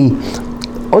not only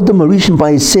Adam Harishon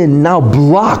by his sin now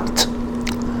blocked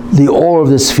the aura of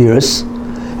the spheres,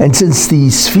 and since the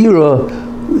sphera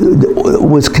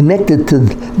was connected to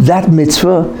that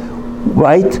mitzvah,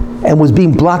 right, and was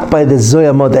being blocked by the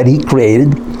Zohama that he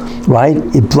created, right,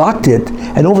 it blocked it,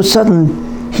 and all of a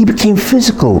sudden he became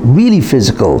physical, really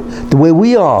physical, the way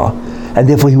we are, and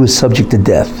therefore he was subject to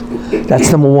death.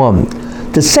 That's number one.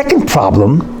 The second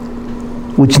problem,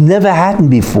 which never happened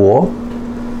before,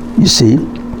 you see,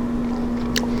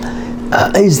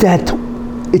 is that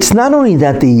it's not only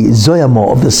that the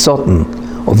Zohama of the Sultan,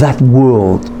 of that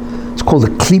world, it's called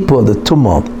the Klipa, the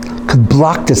Tumah, could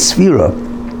block the sphera,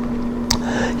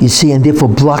 you see, and therefore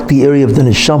block the area of the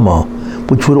neshama,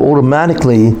 which would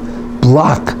automatically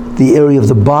block the area of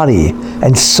the body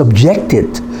and subject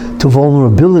it to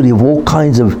vulnerability of all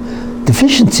kinds of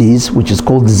deficiencies, which is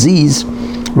called disease,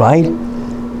 right?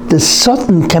 The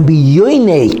Sultan can be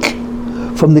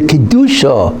yoinek from the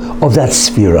kedusha of that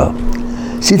sphera.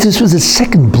 See, this was the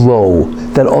second blow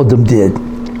that Adam did.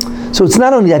 So it's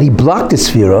not only that he blocked the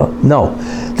sphera, no.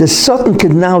 The Sultan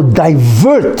can now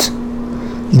divert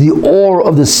the aura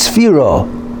of the sphera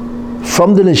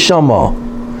from the neshama,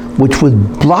 which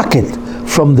would block it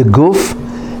from the guf,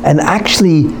 and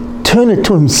actually turn it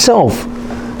to himself.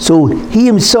 So he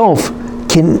himself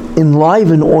can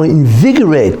enliven or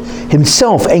invigorate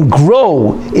himself and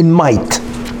grow in might.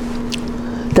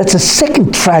 That's a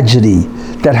second tragedy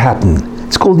that happened.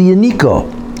 It's called the Yanika,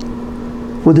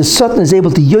 where the Sultan is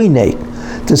able to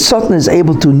yoinek. The Sultan is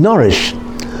able to nourish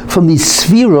from the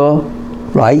sphera,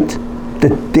 right,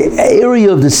 the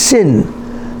area of the sin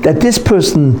that this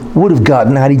person would have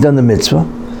gotten had he done the mitzvah.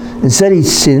 Instead he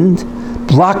sinned,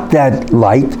 blocked that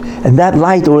light, and that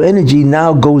light or energy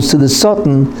now goes to the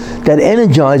Sultan that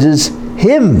energizes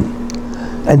him,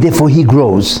 and therefore he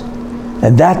grows.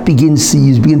 And that you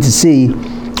begin to see,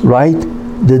 right,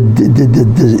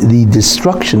 the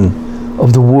destruction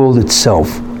of the world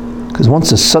itself. Because Because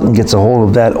once the Satan gets a hold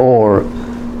of that ore,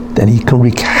 then he can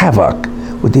wreak havoc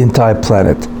with the entire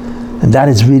planet. And that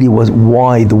is really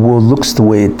why the world looks the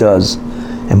way it does.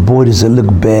 And boy, does it look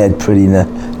bad pretty now.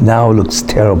 Now it looks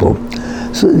terrible.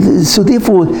 So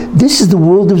therefore, this is the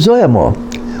world of Zohama,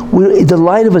 where the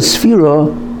light of a sphere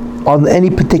on any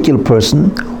particular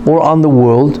person or on the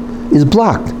world is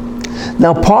blocked.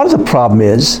 Now, part of the problem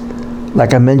is,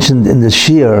 like I mentioned in the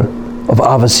Shiur of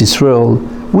Avos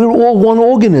Yisrael, we're all one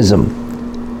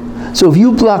organism. So if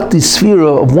you block the sphere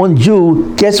of one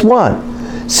Jew, guess what?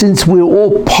 Since we're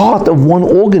all part of one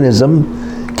organism,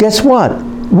 guess what?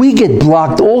 We get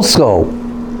blocked also,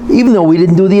 even though we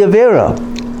didn't do the Avera.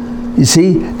 You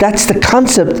see, that's the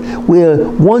concept where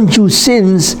one Jew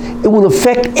sins, it will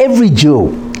affect every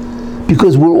Jew,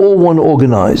 because we're all one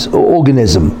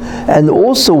organism. And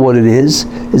also what it is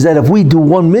that if we do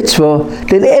one mitzvah,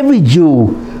 then every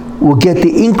Jew will get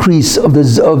the increase of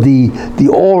the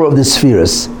aura of the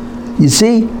spheres. You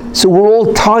see? So we're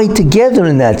all tied together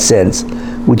in that sense,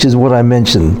 which is what I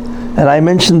mentioned. And I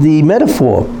mentioned the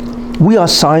metaphor. We are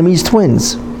Siamese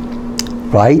twins,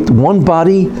 right? One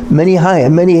body, many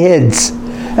heads.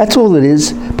 That's all it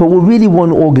is, but we're really one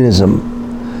organism.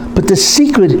 But the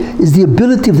secret is the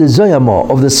ability of the Zohama,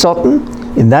 of the Satan,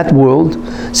 in that world,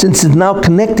 since it's now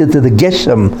connected to the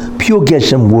Geshem, pure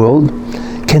Geshem world,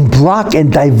 can block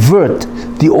and divert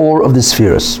the aura of the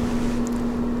spheres.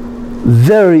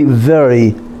 Very,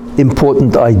 very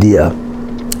important idea,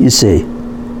 you see.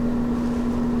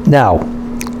 Now,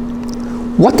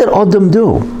 what did Adam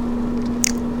do?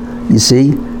 You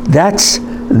see, that's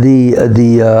the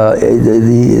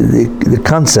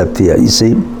concept here, you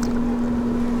see.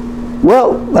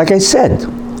 Well, like I said,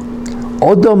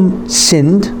 Adam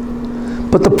sinned,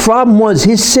 but the problem was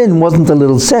his sin wasn't a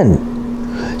little sin.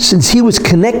 Since he was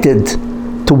connected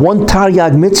to one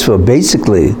Taryag mitzvah,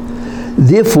 basically,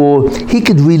 therefore he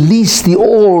could release the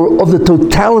aura of the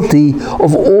totality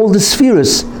of all the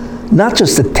spheres, not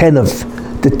just the 10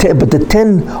 but the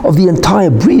 10 of the entire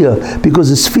Bria, because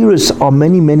the spheres are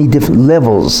many different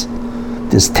levels.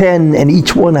 There's 10, and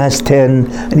each one has 10,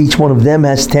 and each one of them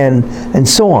has 10, and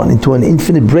so on, into an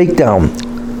infinite breakdown.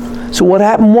 So what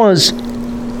happened was,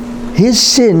 his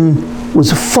sin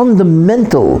was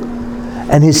fundamental,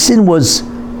 and his sin was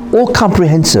all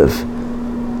comprehensive.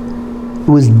 It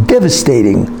was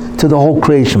devastating to the whole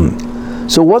creation.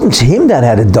 So it wasn't him that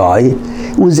had to die,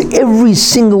 it was every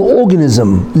single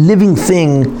organism, living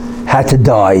thing had to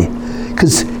die,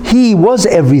 because he was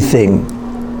everything.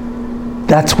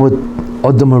 That's what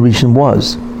Adam HaRishon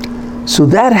was. So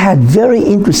that had very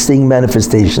interesting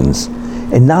manifestations.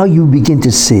 And now you begin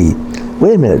to see,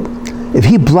 wait a minute, if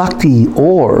he blocked the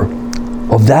ore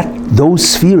of those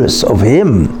spheres of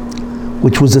him,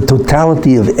 which was the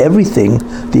totality of everything,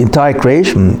 the entire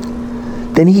creation,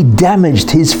 then he damaged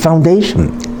his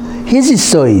foundation, his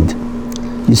Yisoid,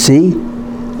 you see?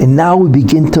 And now we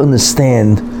begin to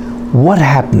understand what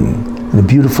happened in a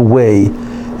beautiful way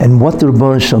and what the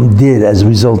Rebbeinu Shalom did as a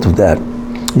result of that,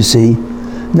 you see?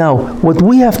 Now, what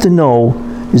we have to know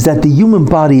is that the human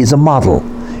body is a model.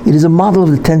 It is a model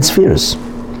of the 10 spheres,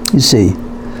 you see?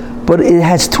 But it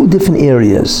has two different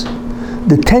areas.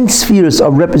 The 10 spheres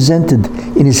are represented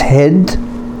in his head,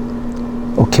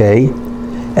 okay?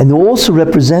 And they're also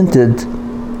represented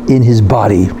in his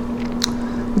body.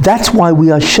 That's why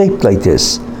we are shaped like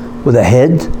this, with a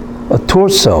head, a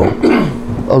torso,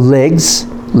 legs,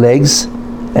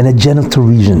 and a genital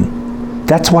region.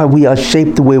 That's why we are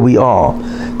shaped the way we are,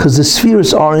 because the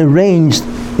spheres are arranged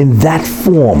in that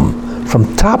form,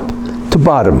 from top to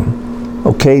bottom.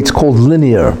 Okay, it's called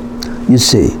linear, you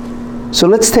see. So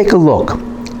let's take a look.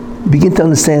 Begin to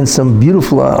understand some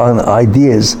beautiful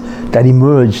ideas that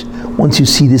emerge once you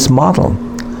see this model,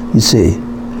 you see.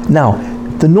 Now,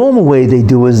 the normal way they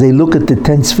do is they look at the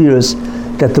 10 spheres,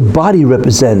 that the body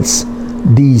represents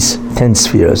these 10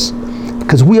 spheres.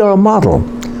 Because we are a model.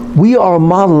 We are a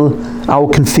model, our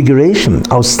configuration,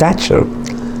 our stature,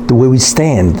 the way we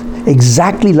stand,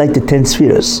 exactly like the 10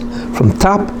 spheres, from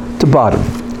top to bottom.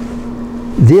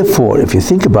 Therefore, if you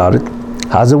think about it,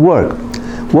 how does it work?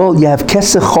 Well, you have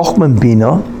Kessin, Chochmah, and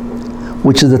Bina,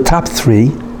 which are the top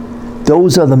 3.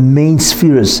 Those are the main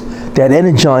spheres that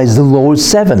energize the lower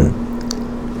 7,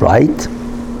 right?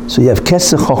 So you have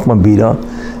Kessin, Chochmah, and Bina.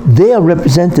 They are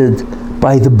represented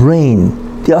by the brain.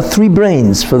 There are 3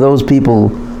 brains for those people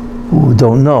who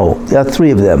don't know. There are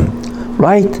 3 of them,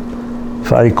 right?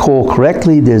 If I recall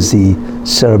correctly, there's the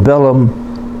cerebrum,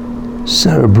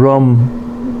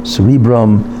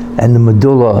 and the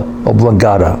medulla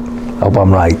oblongata. I hope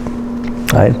I'm right?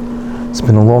 It's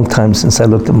been a long time since I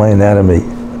looked at my anatomy.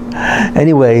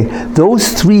 Anyway,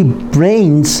 those 3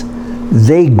 brains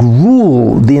they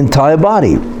rule the entire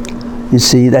body. You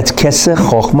see, that's Kessin,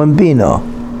 Chochma, and Bina.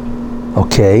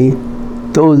 Okay?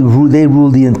 They rule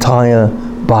the entire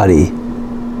body.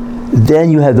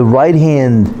 Then you have the right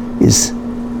hand is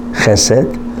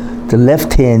Chesed, the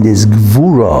left hand is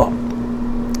Gvura.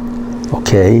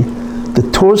 Okay? The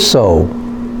torso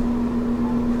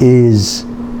is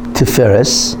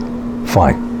Tiferes.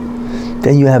 Fine.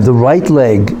 Then you have the right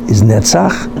leg is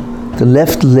Netzach, the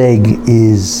left leg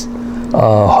is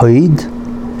Hoid,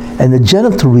 and the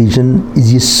genital region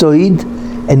is Yesoid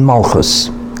and Malchus.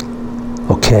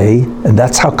 Okay? And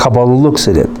that's how Kabbalah looks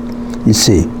at it. You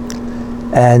see.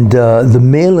 And the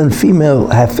male and female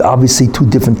have obviously two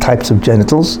different types of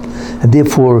genitals, and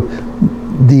therefore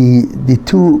the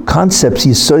two concepts,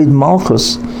 Yesoid and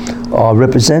Malchus, are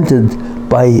represented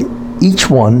by each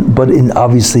one, but in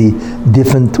obviously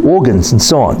different organs and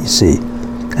so on, you see.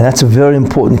 And that's a very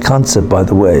important concept, by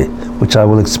the way, which I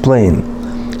will explain,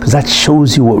 because that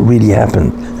shows you what really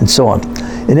happened, and so on.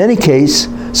 In any case,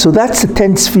 so that's the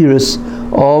 10 spheres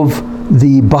of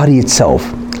the body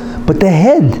itself. But the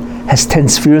head has 10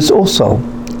 spheres also.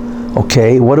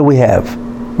 Okay, what do we have?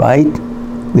 Right?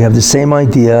 We have the same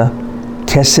idea,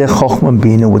 Keseh, Chochma,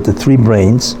 Bina, with the 3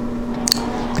 brains.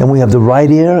 Then we have the right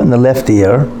ear and the left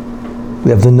ear. We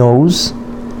have the nose,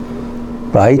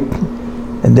 right?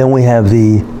 And then we have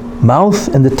the mouth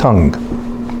and the tongue.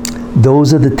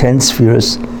 Those are the 10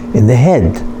 spheres in the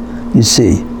head, you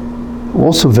see.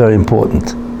 Also very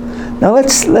important. Now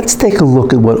let's take a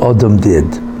look at what Adam did.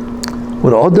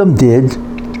 What Adam did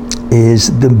is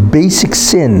the basic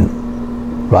sin,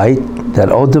 right,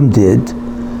 that Adam did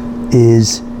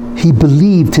is he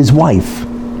believed his wife.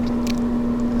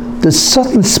 The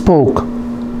Satan spoke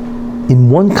in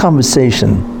one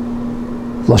conversation,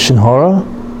 Lashon Hara,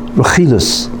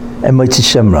 Rechilus, and Meitzah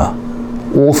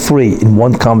Shemra, all 3 in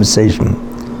one conversation.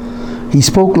 He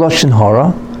spoke Lashon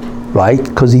Hara, right,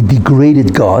 because he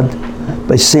degraded God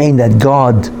by saying that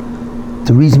God,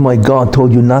 the reason why God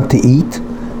told you not to eat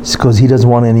is because he doesn't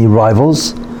want any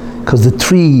rivals, because the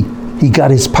tree, he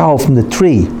got his power from the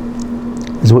tree,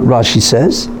 is what Rashi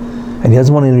says, and he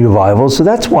doesn't want any rivals, so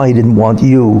that's why he didn't want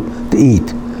you to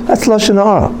eat. That's Lashon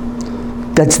Hara.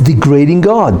 That's degrading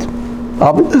God.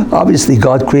 Obviously,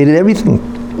 God created everything.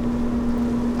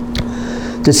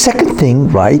 The second thing,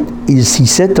 right, is he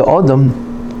said to Adam,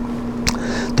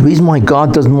 the reason why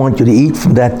God doesn't want you to eat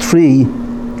from that tree,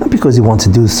 not because he wants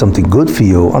to do something good for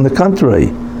you, on the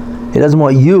contrary, he doesn't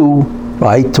want you,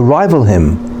 right, to rival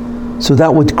him. So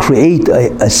that would create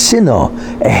a sinner,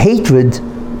 a hatred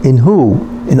in who?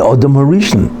 In Adam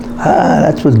Harishon.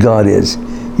 That's what God is.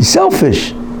 He's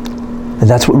selfish. And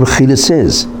that's what Rechilus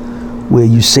is, where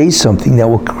you say something that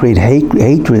will create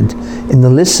hatred in the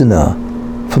listener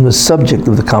from the subject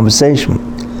of the conversation.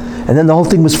 And then the whole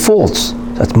thing was false.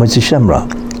 That's Meitzah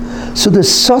Shemra. So the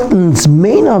Satan's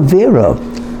main Avera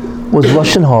was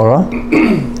Lashon Hara,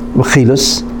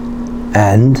 Rechilus,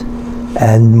 and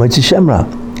Meitzah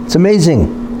Shemra. It's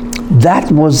amazing.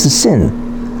 That was the sin.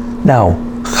 Now,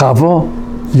 Chava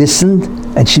listened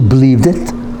and she believed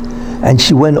it, and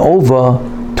she went over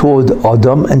toward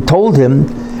Adam and told him,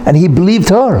 and he believed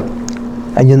her.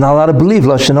 And you're not allowed to believe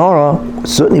Lashon Hara,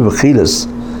 certainly Rechilus,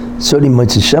 certainly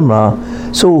Meitzah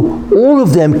Shemra. So all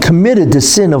of them committed the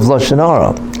sin of Lashon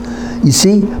Hara. You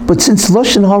see, but since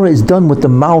Lashon Hara is done with the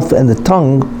mouth and the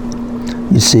tongue,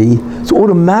 you see, so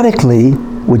automatically,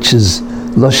 which is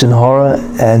Lashon Hara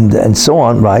and so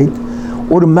on, right?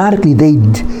 Automatically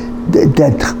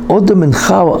that Adam and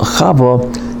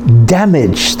Chava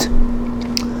damaged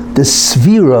the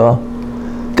sphere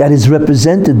that is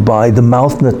represented by the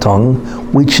mouth and the tongue,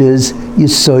 which is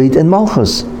Yesoid and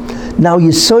Malchus. Now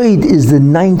Yesoid is the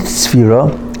 9th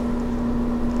sphere,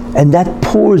 and that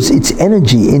pours its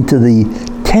energy into the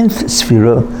 10th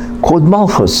sphere called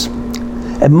Malchus.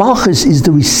 And Malchus is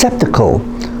the receptacle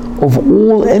of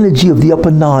all energy of the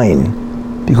upper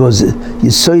 9, because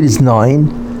Yesoid is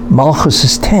 9, Malchus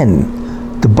is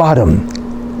 10, the bottom.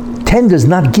 10 does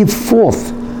not give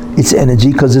forth its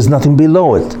energy because there's nothing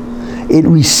below it. It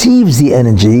receives the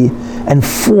energy and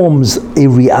forms a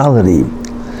reality.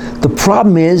 The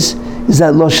problem is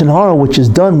that Lashon Hara, which is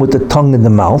done with the tongue and the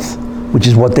mouth, which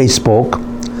is what they spoke,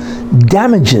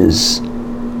 damages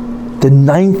the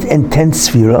 9th and 10th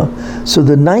sphere. So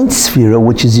the 9th sphere,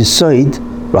 which is Yesoid,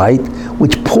 right,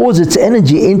 which pours its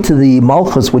energy into the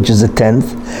Malchus, which is the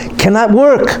 10th, cannot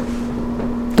work.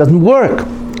 Doesn't work.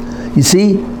 You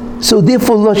see? So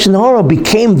therefore Lashon Hara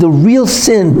became the real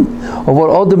sin of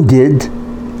what Adam did.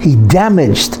 He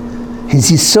damaged his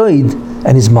Yesoid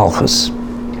and his Malchus.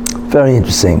 Very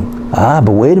interesting. But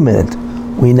wait a minute.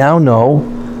 We now know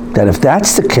that if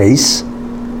that's the case,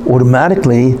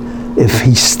 automatically, if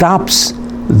he stops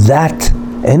that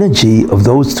energy of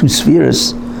those two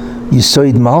spheres,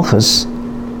 Yesod Malchus,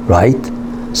 right?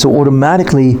 So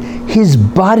automatically his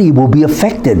body will be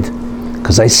affected.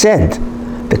 Because I said,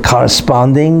 the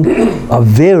corresponding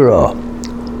Avera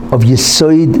of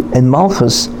Yesod and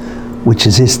Malchus, which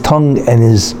is his tongue and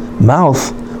his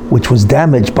mouth, which was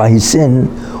damaged by his sin,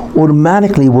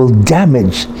 automatically will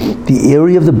damage the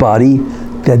area of the body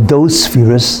that those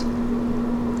spheres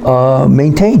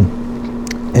maintain.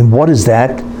 And what is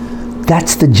that?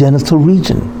 That's the genital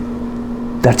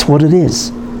region. That's what it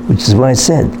is, which is what I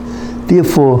said.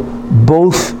 Therefore,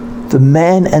 both the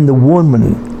man and the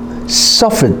woman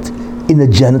suffered in the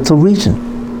genital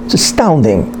region. It's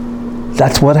astounding.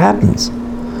 That's what happens.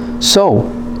 So,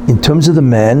 in terms of the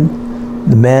man,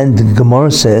 the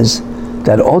Gemara says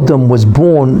that Adam was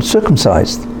born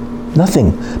circumcised.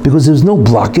 Nothing, because there's no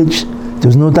blockage,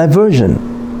 there's no diversion.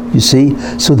 You see?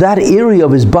 So that area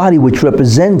of his body which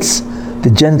represents the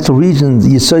genital region,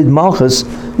 the Yesod Malchus,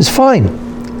 is fine.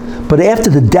 But after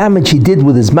the damage he did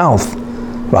with his mouth,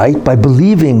 right, by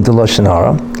believing the Lashon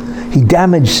Hara, he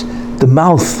damaged the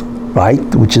mouth,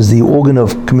 right, which is the organ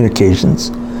of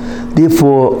communications.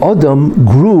 Therefore, Adam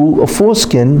grew a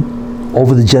foreskin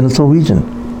over the genital region.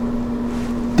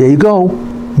 There you go,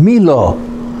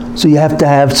 Milah. So you have to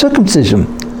have circumcision.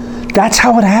 That's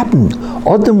how it happened.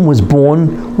 Adam was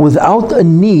born without a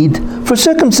need for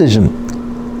circumcision.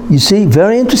 You see,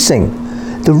 very interesting.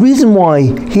 The reason why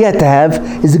he had to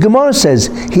have is the Gemara says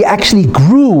he actually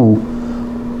grew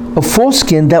a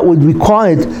foreskin that would be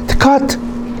required to cut.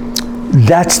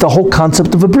 That's the whole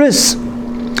concept of a bris.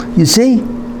 You see?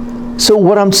 So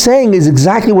what I'm saying is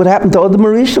exactly what happened to Adam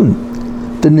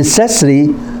Rishon, the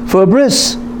necessity for a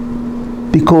bris,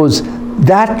 because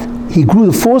that he grew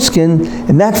the foreskin,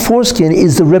 and that foreskin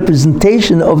is the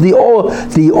representation of the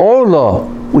orla,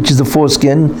 which is the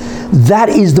foreskin. That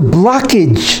is the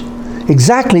blockage,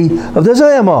 exactly, of the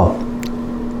Zohama.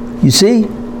 You see,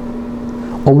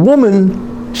 a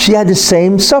woman, she had the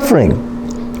same suffering.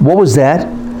 What was that?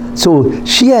 So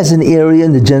she has an area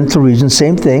in the genital region,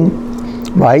 same thing,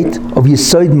 right, of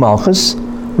Yesod Malchus,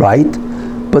 right?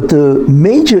 But the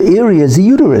major area is the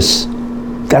uterus.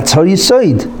 That's her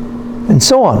Yesod, and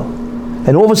so on.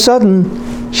 And all of a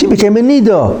sudden, she became a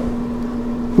Nida,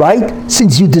 right?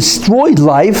 Since you destroyed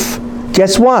life,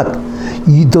 guess what?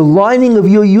 The lining of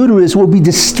your uterus will be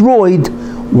destroyed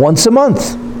once a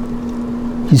month.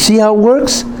 You see how it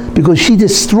works? Because she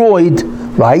destroyed,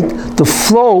 right, the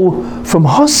flow from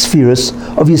Hospheres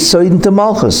of Yesod into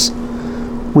Malchus,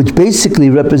 which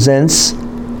basically represents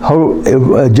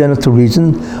her genital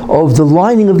region of the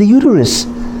lining of the uterus.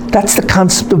 That's the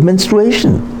concept of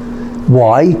menstruation.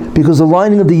 Why? Because the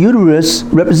lining of the uterus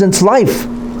represents life.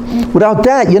 Without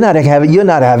that, you're not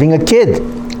having a kid.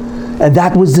 And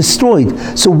that was destroyed.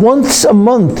 So once a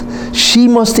month, she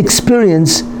must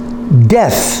experience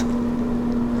death,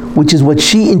 which is what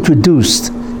she introduced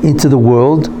into the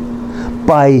world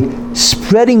by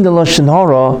spreading the Lashon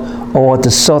Hara, or what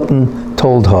the Satan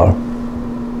told her.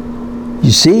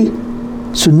 You see?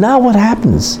 So now what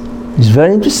happens? It's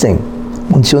very interesting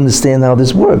once you understand how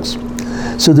this works.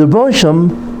 So the Rebbe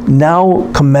Shem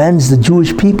now commands the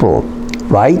Jewish people,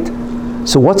 right?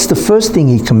 So what's the first thing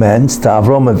he commands to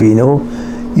Avraham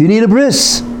Avinu? You need a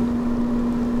bris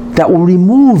that will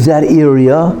remove that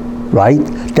area, right,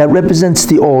 that represents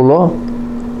the Ola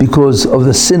because of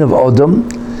the sin of Adam,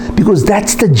 because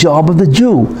that's the job of the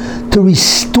Jew, to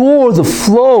restore the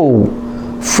flow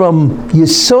from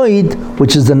Yesod,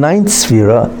 which is the ninth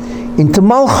sphere, into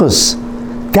Malchus.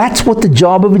 That's what the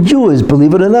job of a Jew is,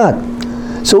 believe it or not.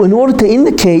 So in order to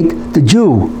indicate the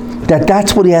Jew that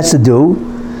that's what he has to do,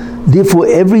 therefore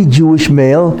every Jewish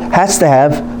male has to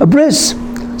have a bris,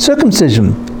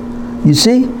 circumcision. You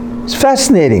see? It's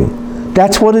fascinating.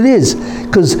 That's what it is.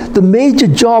 Because the major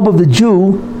job of the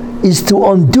Jew is to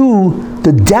undo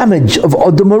the damage of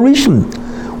Adam Rishon,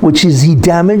 which is he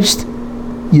damaged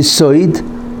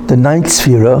Yesod, the ninth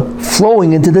sphere,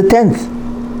 flowing into the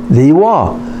 10th. There you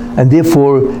are. And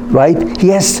therefore, right, he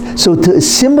has, so to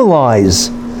symbolize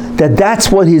that that's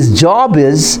what his job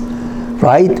is,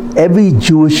 right, every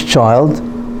Jewish child,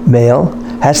 male,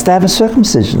 has to have a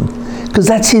circumcision, because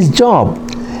that's his job.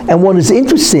 And what is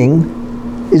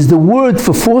interesting is the word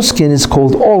for foreskin is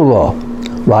called Ola,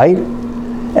 right?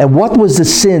 And what was the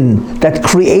sin that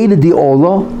created the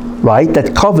Ola, right,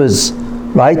 that covers,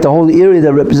 right, the whole area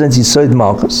that represents Yesod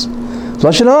Malchus?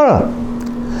 Lashon Hara.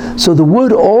 So the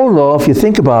word Ola, if you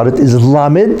think about it, is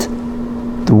Lamed,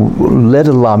 the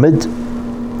letter Lamed,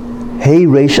 Hey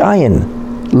Reish Ayin,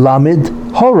 Lamed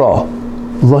Hara,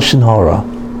 Lashon Hara.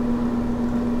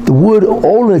 The word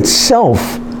Ola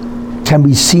itself can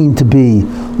be seen to be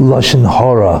Lashon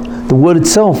Hara. The word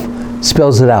itself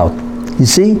spells it out. You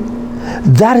see?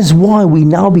 That is why we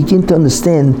now begin to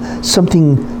understand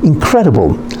something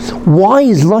incredible. Why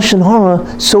is Lashon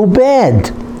Hara so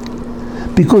bad?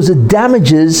 Because it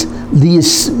damages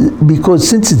because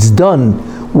since it's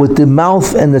done with the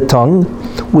mouth and the tongue,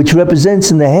 which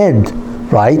represents in the head,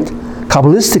 right?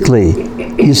 Kabbalistically,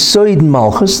 Yesoid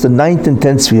Malchus, the 9th and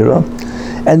 10th Sphira,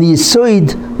 and the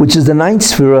Yesoid, which is the 9th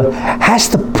Sphira, has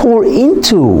to pour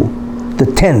into the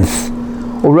 10th,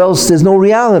 or else there's no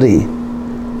reality.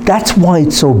 That's why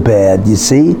it's so bad, you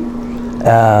see?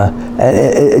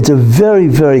 It's a very,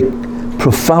 very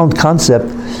profound concept.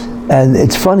 And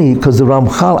it's funny because the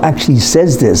Ramchal actually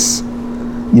says this,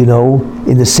 in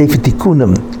the Sefer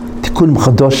Tikkunim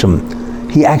Chadoshim.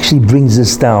 He actually brings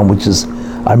this down, which is,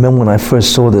 I remember when I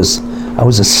first saw this, I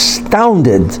was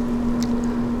astounded,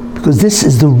 because this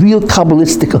is the real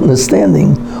Kabbalistic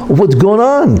understanding of what's going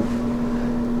on.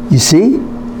 You see?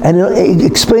 And it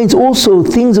explains also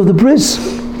things of the bris.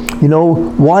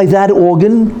 Why that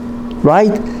organ,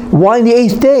 right? Why in the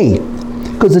 8th day?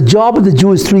 Because the job of the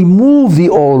Jew is to remove the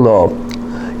Ola,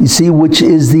 you see, which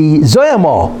is the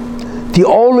Zohama. The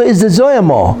Ola is the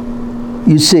Zohama,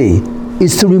 you see,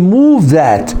 is to remove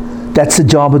that. That's the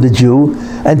job of the Jew,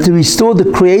 and to restore the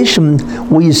creation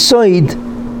where Yesoid,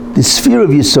 the sphere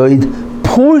of Yesoid,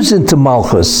 pours into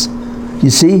Malchus, you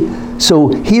see. So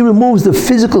he removes the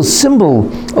physical symbol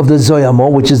of the Zohama,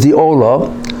 which is the Ola,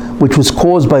 which was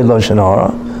caused by Lashon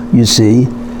Hara, you see,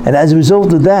 and as a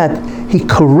result of that, he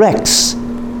corrects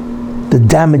the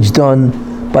damage done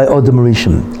by Adam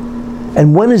Rishon.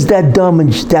 And when is that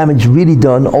damage really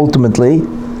done? Ultimately,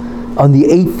 on the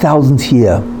 8,000th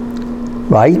year,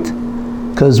 right?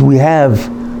 Because we have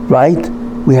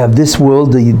this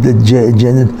world, the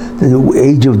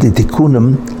age of the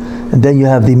Tikkunim, and then you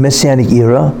have the Messianic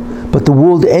era, but the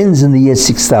world ends in the year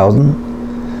 6,000,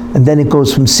 and then it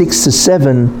goes from 6 to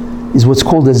 7 is what's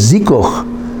called a Zikuch,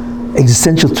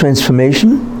 existential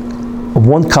transformation of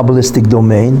one Kabbalistic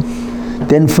domain.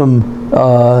 Then from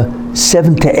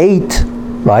 7 to 8,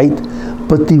 right?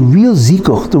 But the real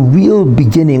Zikuch, the real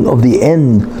beginning of the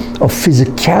end of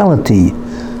physicality,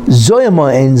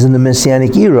 Zohama ends in the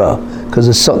Messianic era because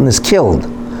the Satan is killed.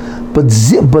 But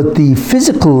the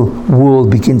physical world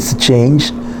begins to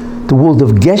change, the world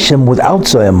of Geshem without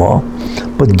Zohama.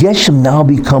 But Geshem now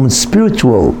becomes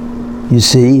spiritual, you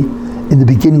see, in the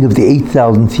beginning of the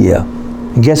 8,000th year.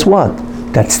 And guess what?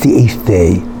 That's the 8th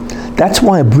day. That's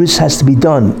why a bris has to be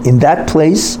done in that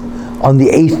place on the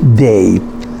 8th day.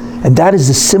 And that is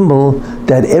the symbol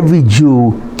that every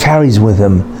Jew carries with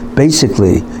him,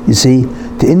 basically, you see,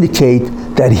 to indicate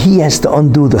that he has to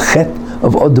undo the chet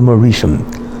of Adam Rishon,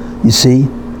 you see.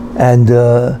 And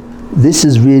this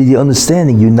is really the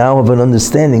understanding. You now have an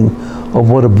understanding of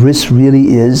what a bris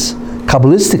really is,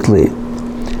 Kabbalistically.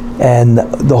 And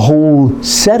the whole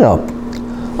setup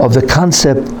of the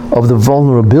concept of the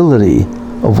vulnerability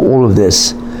of all of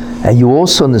this. And you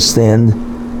also understand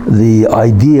the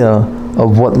idea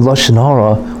of what Lashon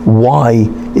Hara, why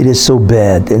it is so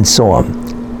bad, and so on.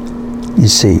 You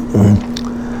see.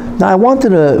 Now I wanted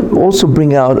to also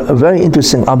bring out a very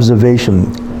interesting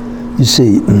observation. You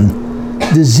see,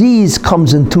 disease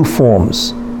comes in two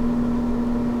forms.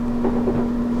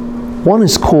 One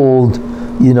is called,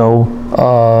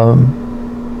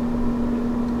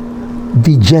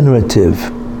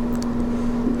 degenerative.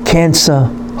 Cancer,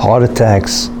 heart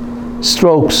attacks,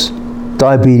 strokes,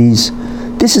 diabetes.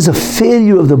 This is a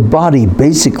failure of the body,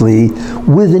 basically,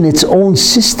 within its own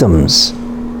systems.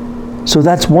 So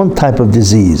that's one type of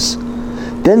disease.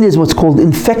 Then there's what's called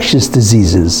infectious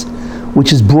diseases,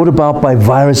 which is brought about by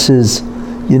viruses,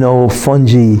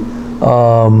 fungi,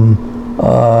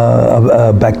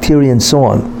 bacteria, and so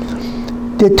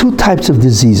on. There are two types of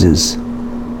diseases.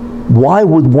 Why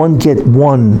would one get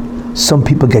one? Some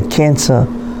people get cancer,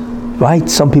 right?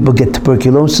 Some people get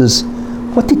tuberculosis.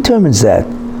 What determines that?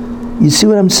 You see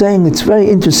what I'm saying? It's a very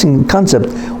interesting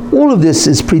concept. All of this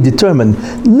is predetermined.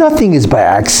 Nothing is by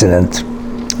accident,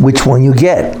 which one you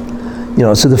get.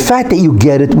 So the fact that you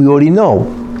get it, we already know.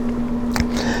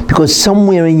 Because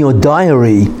somewhere in your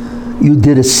diary, you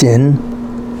did a sin,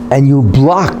 and you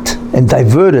blocked and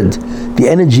diverted the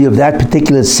energy of that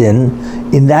particular sin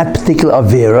in that particular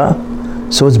avera,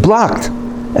 so it's blocked.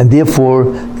 And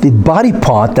therefore, the body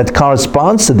part that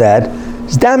corresponds to that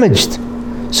is damaged.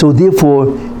 So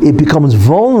therefore, it becomes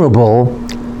vulnerable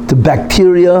to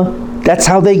bacteria. That's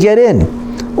how they get in.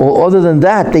 Or other than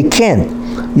that, they can't,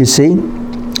 you see.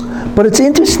 But it's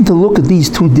interesting to look at these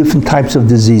two different types of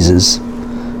diseases,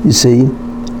 you see.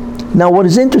 Now, what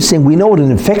is interesting, we know what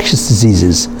an infectious disease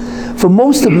is. For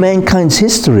most of mankind's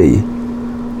history,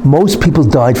 most people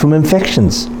died from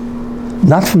infections,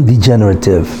 not from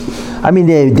degenerative. I mean,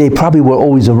 they probably were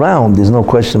always around, there's no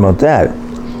question about that.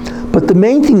 But the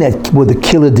main thing that were the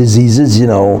killer diseases,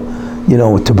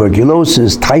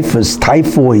 tuberculosis, typhus,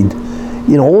 typhoid,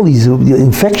 all these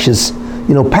infectious,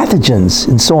 pathogens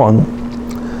and so on.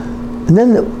 And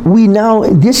then we now,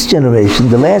 in this generation,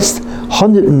 the last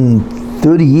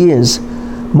 130 years,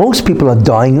 most people are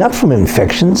dying not from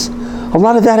infections. A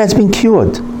lot of that has been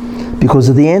cured because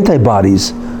of the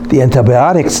antibodies, the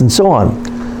antibiotics and so on.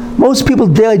 Most people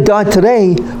die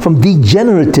today from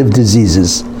degenerative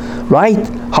diseases, right?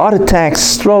 Heart attacks,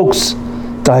 strokes,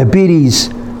 diabetes,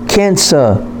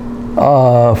 cancer,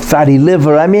 fatty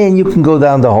liver. I mean, you can go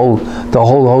down the whole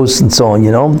host and so on,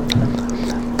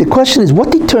 The question is,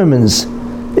 what determines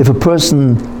if a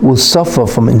person will suffer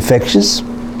from infectious,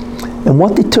 and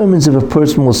what determines if a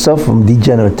person will suffer from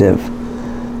degenerative?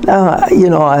 Now,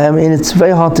 it's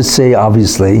very hard to say,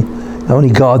 obviously. Only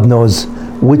God knows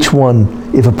which one,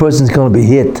 if a person's going to be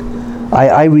hit.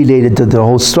 I relate it to the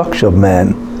whole structure of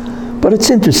man. But it's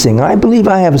interesting. I believe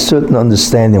I have a certain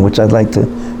understanding, which I'd like to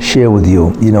share with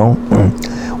you,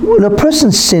 When a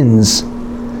person sins,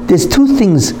 there's two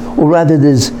things, or rather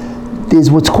there's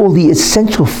what's called the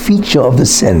essential feature of the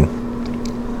sin.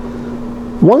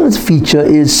 One feature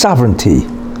is sovereignty.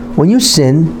 When you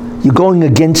sin, you're going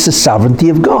against the sovereignty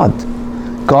of God.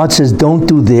 God says, don't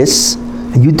do this,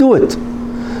 and you do it.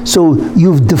 So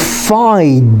you've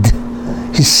defied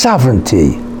his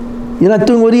sovereignty. You're not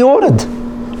doing what he ordered,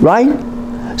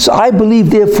 right? So I believe,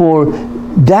 therefore,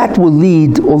 that will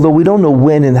lead, although we don't know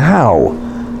when and how,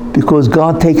 because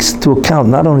God takes into account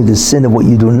not only the sin of what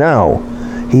you do now,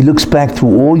 he looks back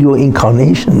through all your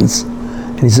incarnations,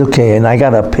 and he says, okay, and I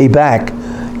got to pay back.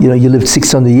 You lived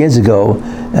 600 years ago,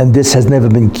 and this has never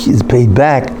been paid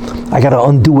back. I got to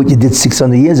undo what you did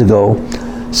 600 years ago.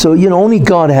 So, only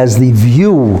God has the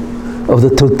view of the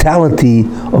totality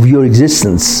of your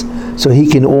existence. So he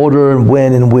can order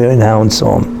when and where and how and so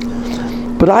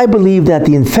on. But I believe that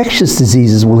the infectious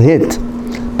diseases will hit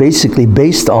basically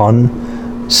based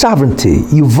on sovereignty.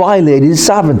 You violated his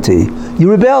sovereignty.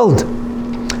 You rebelled.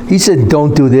 He said,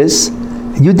 don't do this.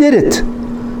 And you did it.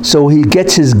 So he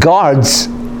gets his guards,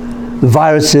 the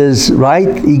viruses,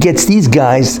 right? He gets these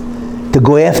guys to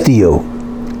go after you.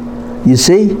 You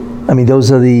see? I mean,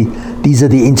 these are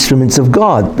the instruments of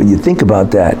God, when you think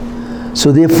about that.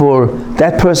 So therefore,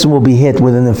 that person will be hit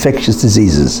with an infectious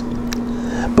diseases.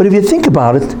 But if you think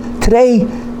about it, today,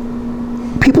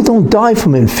 people don't die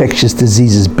from infectious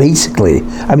diseases, basically.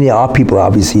 I mean, there are people,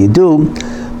 obviously, who do,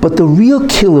 but the real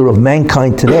killer of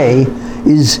mankind today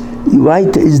is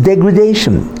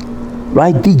degradation,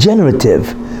 right?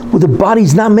 Degenerative, where the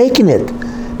body's not making it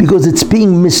because it's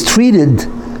being mistreated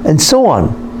and so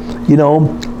on.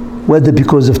 Whether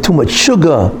because of too much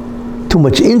sugar, too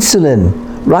much insulin,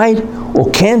 right? Or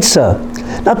cancer.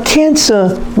 Now,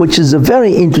 cancer, which is a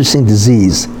very interesting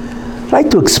disease, I'd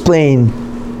like to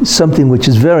explain something which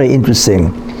is very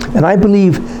interesting. And I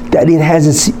believe that it has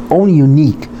its own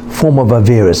unique form of a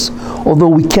virus, although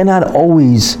we cannot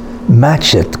always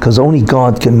match it, because only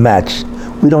God can match.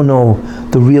 We don't know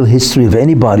the real history of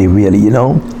anybody, really,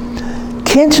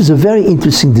 Cancer is a very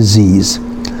interesting disease.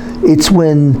 It's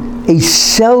when a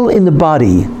cell in the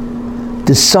body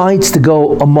decides to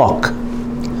go amok.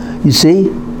 You see,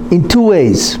 in two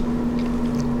ways.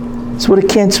 That's what a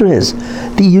cancer is.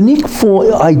 The unique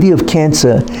idea of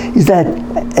cancer is that,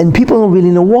 and people don't really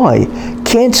know why,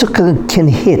 cancer can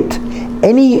hit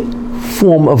any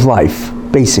form of life,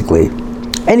 basically.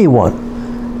 Anyone.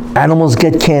 Animals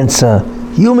get cancer.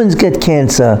 Humans get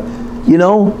cancer.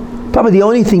 Probably the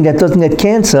only thing that doesn't get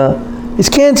cancer is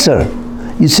cancer.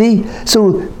 You see?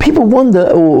 So people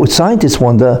wonder, or scientists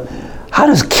wonder, how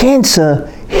does cancer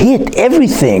hit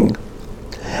everything?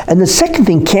 And the second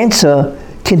thing, cancer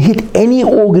can hit any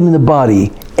organ in the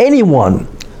body, anyone.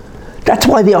 That's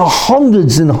why there are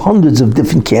hundreds and hundreds of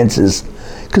different cancers,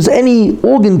 because any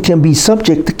organ can be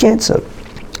subject to cancer.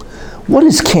 What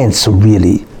is cancer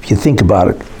really, if you think about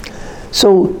it?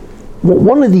 So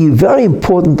one of the very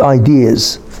important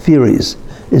theories,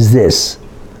 is this.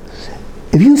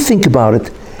 If you think about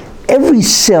it, every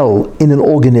cell in an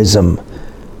organism,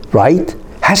 right,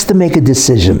 has to make a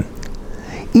decision.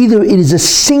 Either it is a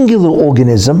singular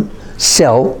organism,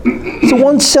 cell, it's a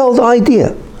one-celled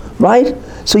idea, right?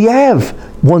 So you have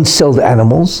one-celled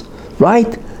animals,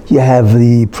 right? You have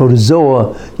the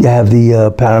protozoa, you have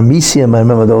the paramecium, I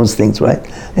remember those things, right?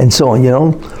 And so on,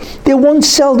 They're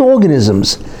one-celled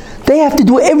organisms. They have to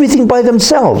do everything by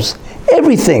themselves,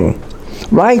 everything.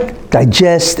 right?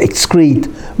 Digest, excrete,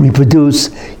 reproduce,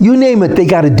 you name it, they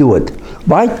got to do it,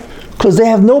 right? Because they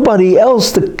have nobody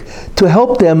else to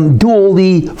help them do all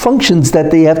the functions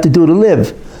that they have to do to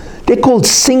live. They're called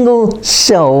single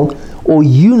cell or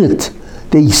unit.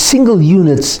 They're single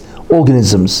units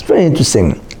organisms. Very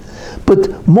interesting.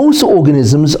 But most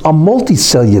organisms are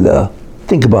multicellular.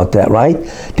 Think about that, right?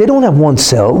 They don't have one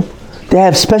cell. They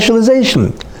have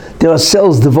specialization. There are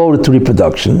cells devoted to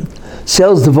reproduction,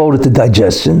 cells devoted to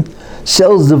digestion,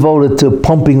 cells devoted to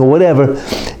pumping or whatever.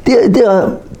 There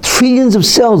are trillions of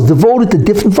cells devoted to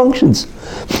different functions.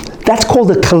 That's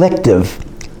called a collective.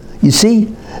 You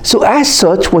see? So as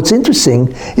such, what's interesting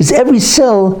is every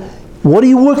cell, what are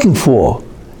you working for?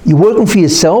 You working for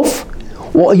yourself,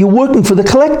 or are you working for the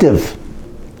collective?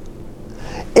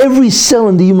 Every cell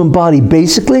in the human body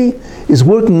basically is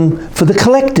working for the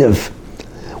collective.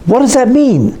 What does that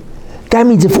mean? That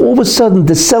means if all of a sudden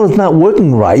the cell is not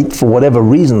working right, for whatever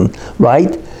reason,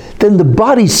 right, then the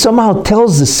body somehow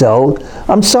tells the cell,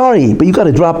 I'm sorry, but you got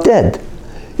to drop dead.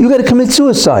 You got to commit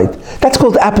suicide. That's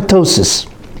called apoptosis.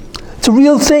 It's a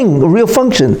real thing, a real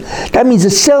function. That means the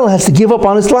cell has to give up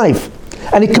on its life,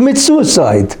 and it commits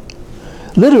suicide,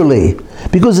 literally,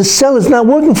 because the cell is not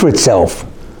working for itself,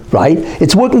 right?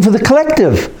 It's working for the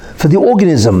collective, for the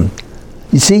organism.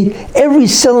 You see, every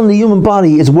cell in the human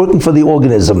body is working for the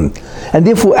organism, and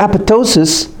therefore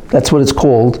apoptosis, that's what it's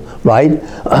called, right,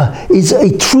 is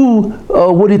a true,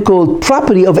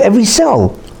 property of every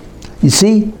cell. You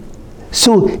see?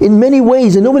 So in many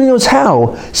ways, and nobody knows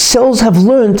how, cells have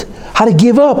learned how to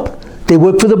give up. They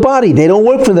work for the body. They don't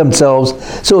work for themselves.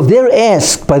 So if they're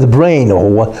asked by the brain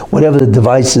or whatever the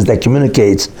device is that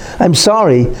communicates, I'm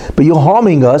sorry, but you're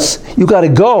harming us, you got to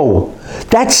go.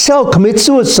 That cell commits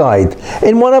suicide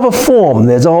in whatever form.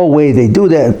 There's a whole way they do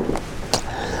that.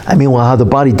 I mean, well, how the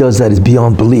body does that is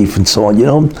beyond belief and so on, you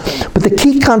know. But the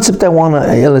key concept I want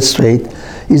to illustrate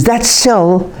is that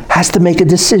cell has to make a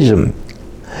decision.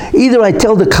 Either I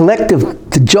tell the collective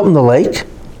to jump in the lake,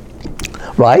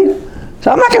 right?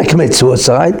 So I'm not going to commit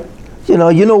suicide. You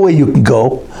know where you can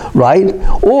go, right?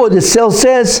 Or the cell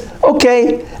says,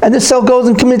 okay, and the cell goes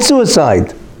and commits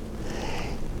suicide.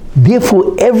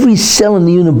 Therefore, every cell in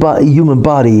the human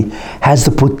body has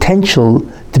the potential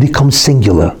to become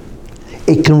singular.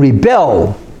 It can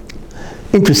rebel.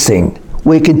 Interesting.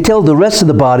 Where it can tell the rest of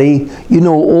the body,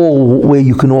 where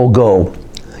you can all go.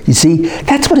 You see,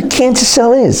 that's what a cancer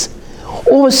cell is.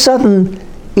 All of a sudden,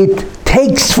 it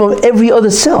takes from every other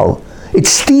cell. It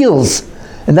steals,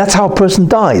 and that's how a person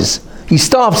dies. He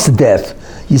starves to death.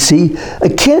 You see, a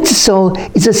cancer cell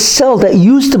is a cell that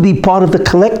used to be part of the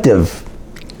collective,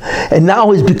 and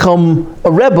now has become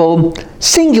a rebel,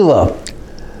 singular.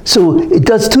 So it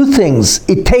does two things.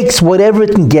 It takes whatever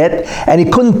it can get, and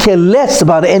it couldn't care less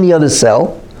about any other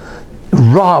cell. It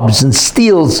robs and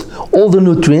steals all the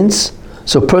nutrients.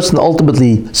 So a person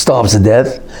ultimately starves to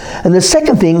death. And the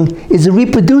second thing is it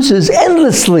reproduces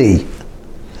endlessly.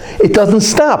 It doesn't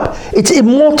stop. It's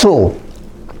immortal,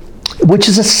 which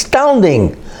is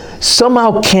astounding.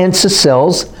 Somehow cancer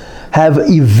cells have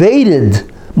evaded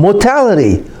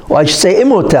mortality, or I should say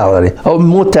immortality, or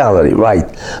mortality, right.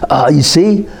 You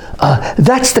see,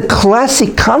 that's the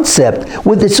classic concept.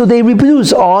 So they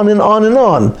reproduce on and on and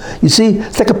on. You see,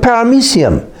 it's like a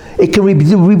paramecium. It can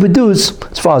reproduce,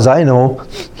 as far as I know,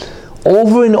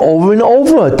 over and over and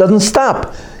over. It doesn't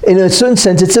stop. In a certain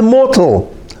sense, it's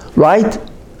immortal, right?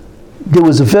 There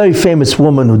was a very famous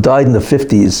woman who died in the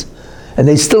 50s, and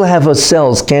they still have her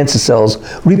cells, cancer cells,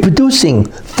 reproducing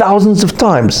thousands of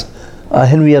times.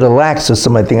 Henrietta Lacks or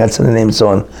something, I think that's her name, so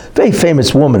on. Very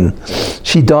famous woman.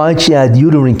 She died, she had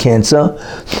uterine cancer,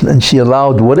 and she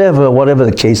allowed whatever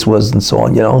the case was and so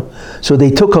on, So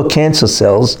they took her cancer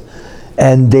cells,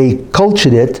 and they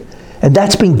cultured it, and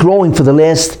that's been growing for the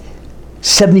last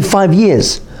 75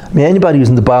 years. I mean, anybody who's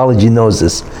into biology knows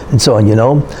this, and so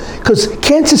on, Because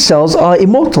cancer cells are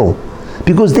immortal,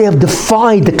 because they have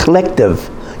defied the collective,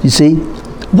 you see.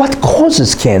 What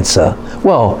causes cancer?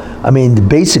 Well, I mean,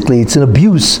 basically it's an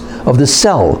abuse of the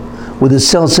cell, where the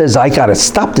cell says, I gotta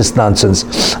stop this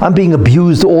nonsense. I'm being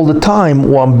abused all the time,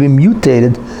 or I'm being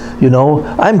mutated,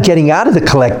 I'm getting out of the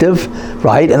collective,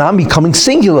 right, and I'm becoming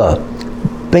singular.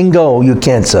 Bingo, you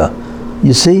cancer.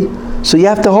 You see? So you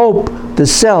have to hope the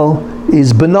cell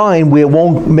is benign where it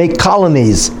won't make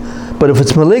colonies. But if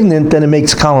it's malignant, then it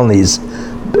makes colonies.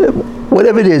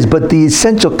 Whatever it is, but the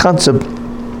essential concept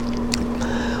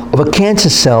of a cancer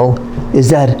cell is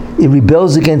that it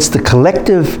rebels against the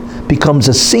collective, becomes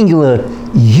a singular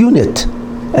unit,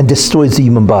 and destroys the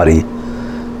human body.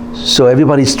 So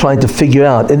everybody's trying to figure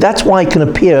out, and that's why it can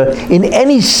appear in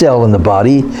any cell in the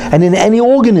body and in any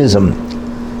organism.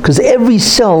 because every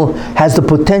cell has the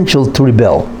potential to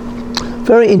rebel.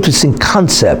 Very interesting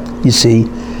concept, you see.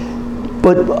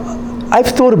 But I've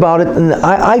thought about it, and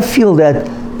I feel that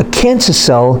a cancer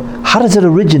cell, how does it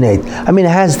originate? I mean,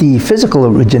 it has the physical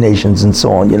originations and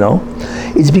so on, you know.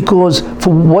 It's because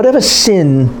for whatever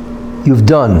sin you've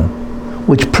done,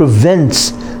 which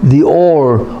prevents the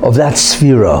ore of that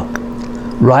sphera,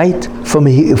 right, from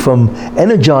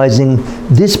energizing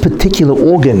this particular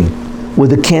organ where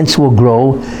the cancer will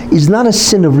grow, is not a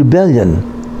sin of rebellion.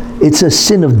 It's a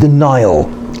sin of denial.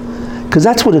 Because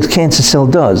that's what a cancer cell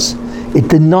does. It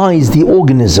denies the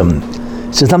organism.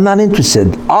 It says, I'm not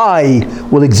interested. I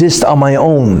will exist on my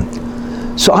own.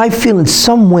 So I feel in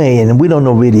some way, and we don't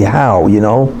know really how, you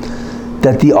know,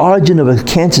 that the origin of a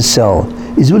cancer cell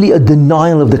is really a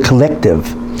denial of the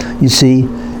collective, you see.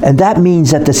 And that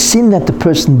means that the sin that the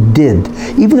person did,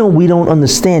 even though we don't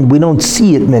understand, we don't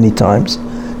see it many times,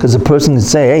 because the person can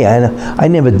say, hey, I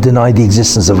never denied the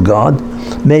existence of God.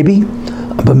 Maybe,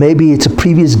 but maybe it's a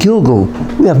previous Gilgul.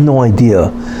 We have no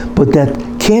idea. But that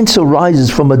cancer arises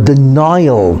from a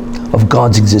denial of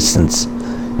God's existence.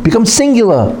 It becomes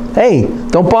singular. Hey,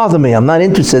 don't bother me. I'm not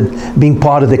interested in being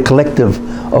part of the collective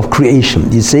of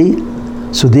creation. You see?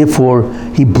 So therefore,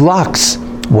 he blocks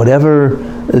whatever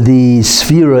the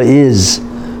sphere is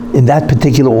in that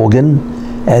particular organ,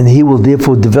 and he will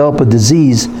therefore develop a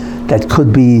disease that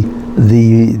could be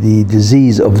the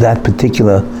disease of that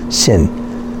particular sin.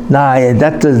 Now,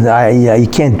 you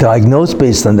can't diagnose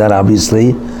based on that,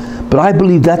 obviously, but I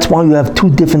believe that's why you have two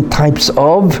different types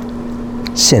of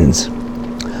sins.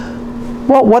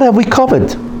 Well, what have we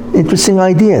covered? Interesting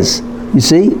ideas. You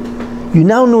see? You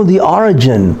now know the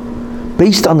origin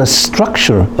based on the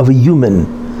structure of a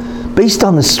human, based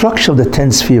on the structure of the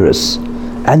 10 spheres,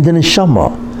 and the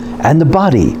neshama, and the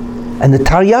body, and the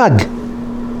taryag,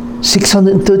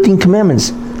 613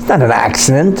 commandments. It's not an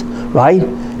accident, right?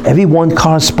 Every one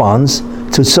corresponds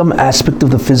to some aspect of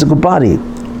the physical body.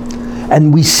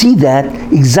 And we see that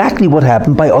exactly what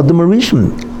happened by Adam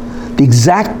Arishon. The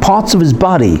exact parts of his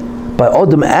body, by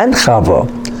Adam and Chava,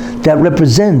 that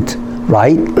represent,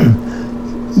 right,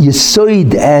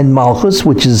 Yesoid and Malchus,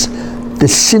 which is the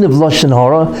sin of Lashon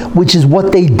Hara, which is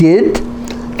what they did.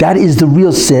 That is the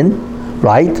real sin,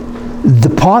 right? The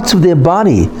parts of their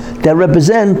body that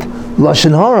represent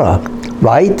Lashon Hara,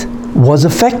 right, was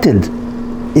affected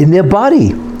in their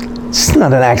body. It's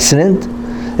not an accident.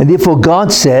 And therefore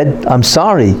God said, I'm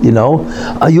sorry, you know,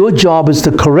 your job is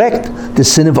to correct the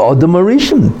sin of Adam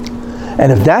Arishon.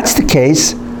 And if that's the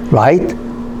case, right,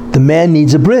 the man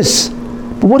needs a bris.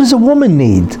 But what does a woman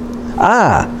need?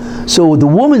 So the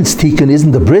woman's tikkun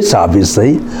isn't the bris,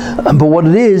 obviously, but what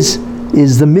it is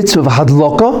the mitzvah of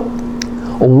hadloka.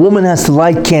 A woman has to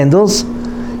light candles.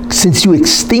 Since you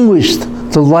extinguished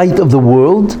the light of the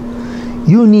world,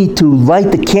 you need to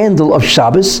light the candle of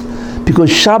Shabbos, because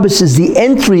Shabbos is the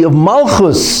entry of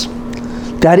Malchus.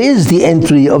 That is the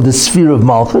entry of the sphere of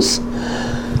Malchus.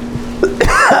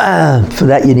 For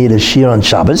that you need a shiur on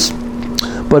Shabbos.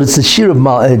 But it's the shiur of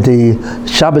the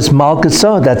Shabbos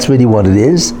Malchusah, that's really what it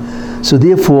is. So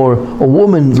therefore, a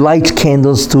woman lights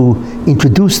candles to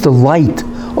introduce the light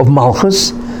of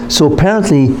Malchus. So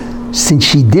apparently, since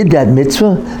she did that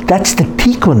mitzvah, that's the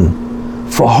tikkun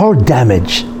for her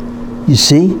damage. You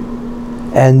see?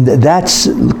 And that's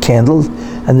candles.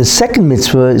 And the second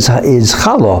mitzvah is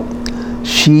challah.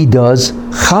 She does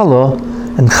challah,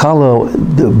 and challah,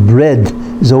 the bread,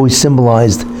 is always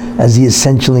symbolized as the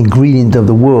essential ingredient of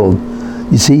the world.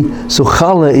 You see? So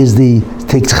challah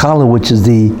takes challah, which is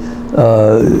the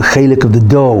chelik of the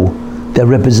dough that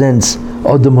represents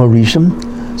Adam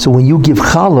Harishon. So when you give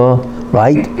challah,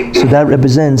 right, so that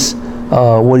represents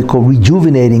what you call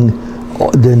rejuvenating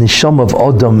the neshama of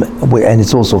Adam, and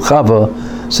it's also Chava,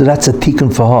 so that's a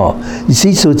tikkun for her. You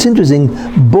see, so it's interesting,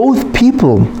 both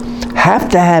people have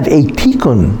to have a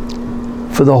tikkun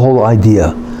for the whole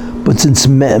idea. But since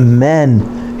man,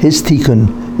 his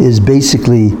tikkun is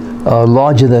basically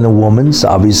larger than a woman's,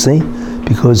 obviously,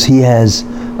 because he has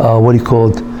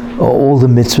all the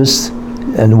mitzvahs,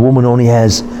 and a woman only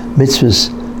has mitzvahs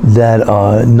that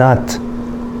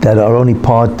are only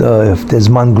part, if there's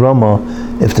man grama,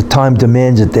 if the time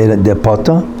demands it, they're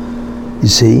pata, you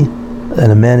see,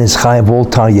 and a man is chayav all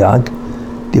taryag,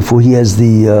 therefore he's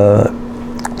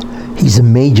a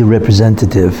major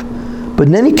representative. But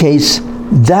in any case,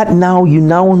 that you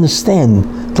now understand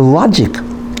the logic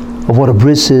of what a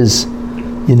bris is,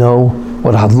 you know,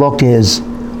 what hadlok is,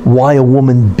 why a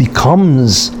woman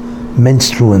becomes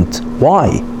menstruant.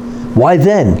 Why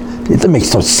then? It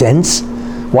makes no sense.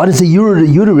 Why does the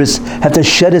uterus have to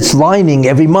shed its lining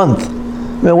every month?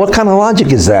 I mean, what kind of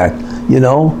logic is that? You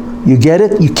know, You get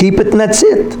it, you keep it, and that's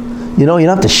it. You don't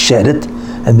have to shed it,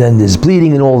 and then there's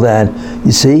bleeding and all that,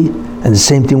 you see? And the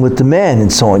same thing with the man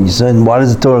and so on. You say, and why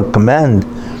does the Torah command,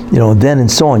 then and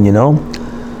so on,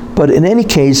 But in any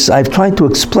case, I've tried to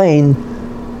explain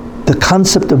the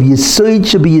concept of Yesod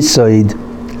should be Yesod,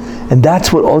 and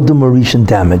that's what Odom Arishan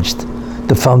damaged,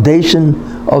 the foundation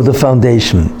of the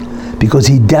foundation, because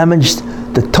he damaged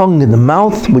the tongue and the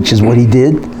mouth, which is what he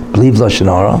did, believe Lashon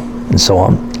Hara, and so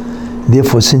on.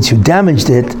 Therefore, since you damaged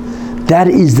it, that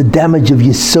is the damage of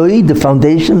Yesod, the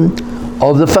foundation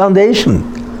of the foundation,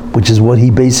 which is what he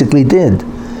basically did.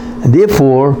 And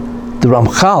therefore, the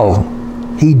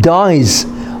Ramchal, he dies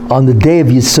on the day of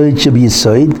Yesod Sheb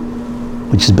Yesod,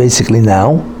 which is basically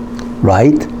now,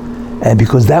 right? And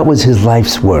because that was his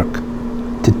life's work,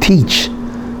 to teach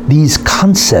these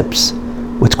concepts,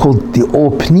 what's called the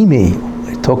Or Pnimi,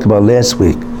 I talked about last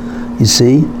week. You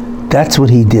see, that's what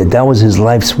he did. That was his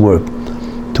life's work,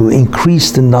 to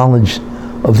increase the knowledge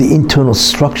of the internal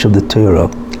structure of the Torah.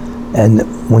 And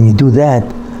when you do that,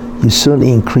 you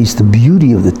certainly increase the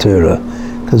beauty of the Torah,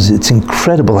 because it's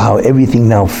incredible how everything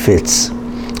now fits,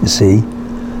 you see.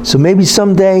 So maybe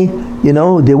someday,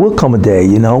 there will come a day,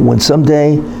 when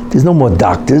someday there's no more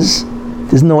doctors,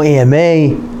 there's no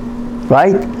AMA,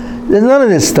 right? There's none of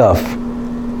this stuff.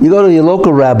 You go to your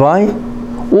local rabbi,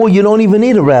 or you don't even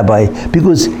need a rabbi,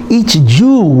 because each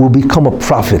Jew will become a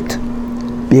prophet,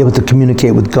 be able to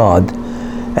communicate with God.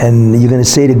 And you're going to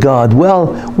say to God,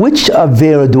 well, which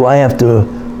Avera do I have to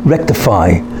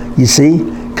rectify? You see?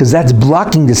 Because that's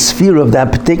blocking the sphere of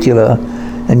that particular,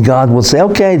 and God will say,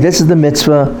 okay, this is the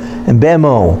mitzvah, and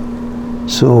bemo.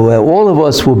 So all of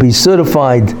us will be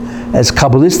certified as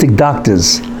Kabbalistic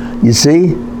doctors, you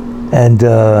see? And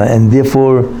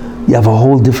therefore, you have a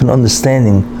whole different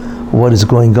understanding of what is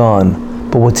going on.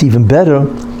 But what's even better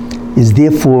is,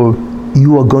 therefore,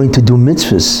 you are going to do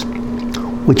mitzvahs,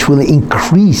 which will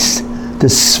increase the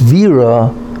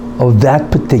sphera of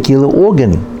that particular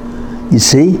organ. You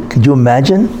see? Could you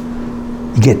imagine?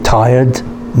 You get tired,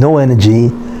 no energy,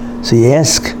 so you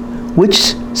ask,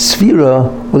 which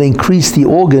sphera will increase the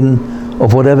organ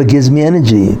of whatever gives me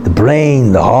energy? The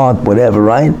brain, the heart, whatever,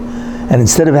 right? And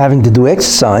instead of having to do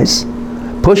exercise,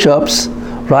 push-ups,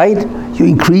 right? You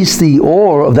increase the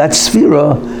ore of that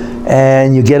sphera,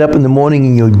 and you get up in the morning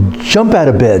and you jump out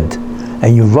of bed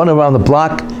and you run around the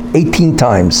block 18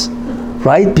 times,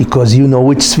 right? Because you know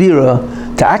which sphera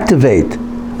to activate.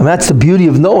 And that's the beauty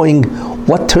of knowing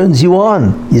what turns you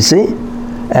on, you see?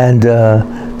 And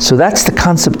so that's the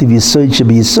concept of Yesod should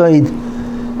be Yesod.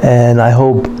 And I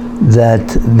hope that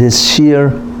this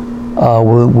Shiur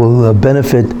will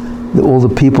benefit all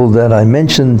the people that I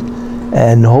mentioned.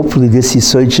 And hopefully this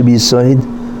Yesod should be Yesod,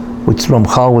 which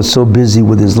Ramchal was so busy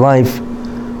with his life,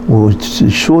 will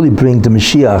surely bring the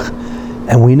Mashiach.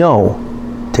 And we know,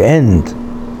 to end,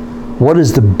 what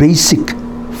is the basic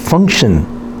function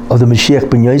of the Mashiach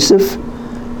ben Yosef?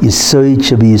 Yesod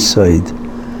should be Yesod.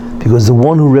 Because the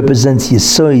one who represents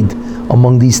Yesod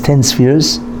among these 10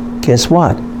 spheres, guess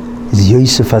what? Is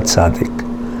Yosef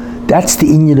HaTzadik. That's the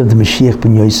inyan of the Mashiach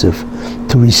ben Yosef,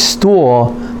 to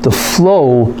restore the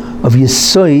flow of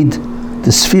Yesod,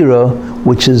 the sphera,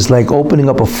 which is like opening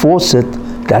up a faucet.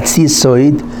 That's the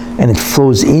Yesod, and it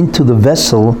flows into the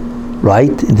vessel,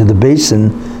 right, into the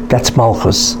basin. That's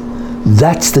Malchus.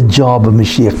 That's the job of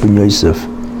Mashiach ben Yosef,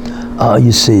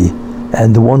 you see.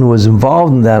 And the one who was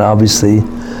involved in that, obviously,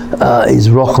 is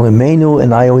Rachel Imenu,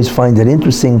 and I always find it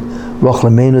interesting, Rachel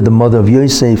Imenu, the mother of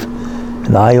Yosef,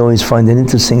 and I always find it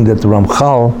interesting that the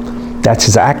Ramchal, that's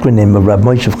his acronym of Rabbi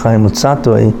Moshe Chaim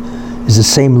Lutzatoi, is the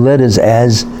same letters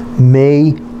as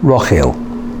May Rachel,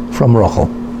 from Rachel.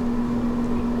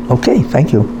 Okay,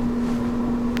 thank you.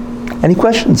 Any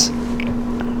questions?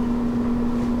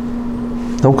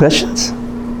 No questions?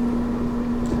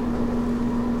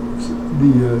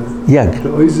 The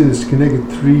Oizen is connected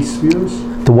 3 spheres?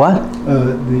 The what? The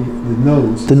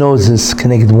nose. The nose is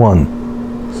connected 1.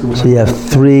 So you have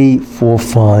 3, 4,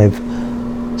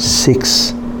 5,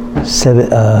 6, 7.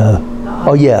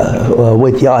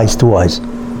 Wait, the eyes, 2 eyes.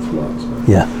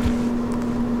 Yeah.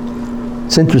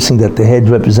 It's interesting that the head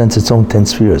represents its own 10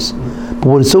 spheres. But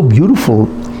what is so beautiful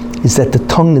is that the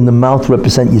tongue and the mouth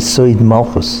represent Yesod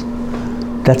Malchus.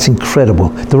 That's incredible.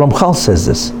 The Ramchal says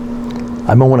this.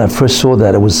 I remember when I first saw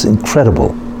that, it was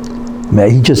incredible.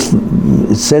 Man,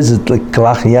 it says it like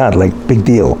kalachiyad, like big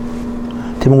deal.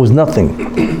 To him it was nothing.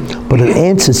 But it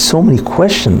answers so many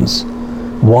questions.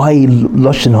 Why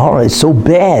Lashon Hara is so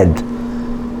bad?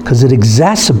 Because it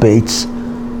exacerbates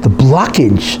the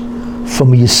blockage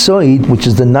from Yesod, which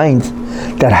is the 9th,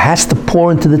 that has to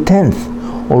pour into the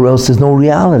 10th. Or else there's no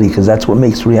reality, because that's what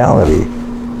makes reality.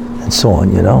 and so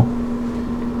on, you know?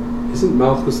 Isn't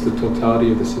Malchus the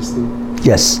totality of the system?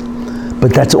 Yes,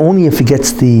 but that's only if it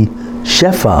gets the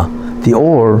Shefa, the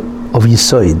ore of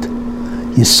Yesoid.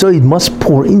 Yesoid must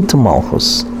pour into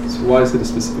Malchus. So why is it a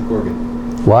specific organ?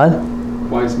 What?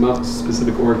 Why is Malchus a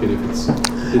specific organ if it's...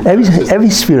 Every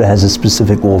sphere has a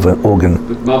specific organ.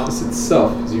 But Malchus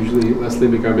itself is usually, less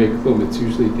it's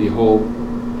usually the whole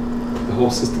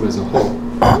system as a whole.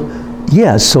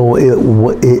 Yeah, so it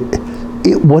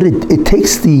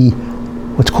takes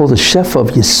what's called the Shefa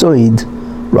of Yesoid,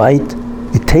 right?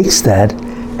 It takes that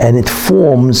and it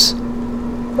forms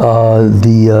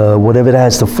whatever it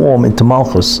has to form into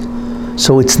Malchus.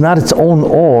 So it's not its own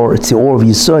ore, it's the ore of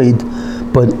Yesoid,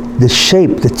 but the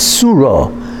shape, the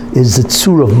tzura, is the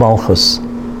tzura of Malchus.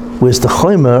 Whereas the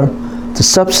chomer, the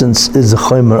substance, is the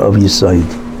chomer of Yesoid.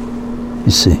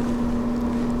 You see.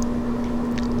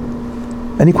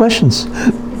 Any questions?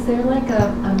 Is there like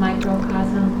a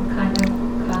microcosm kind of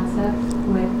concept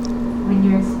when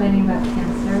you're explaining about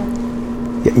cancer?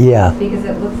 Yeah. Because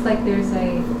it looks like there's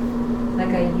a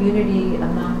unity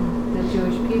among the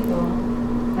Jewish people.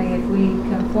 Like if we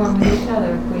conform with each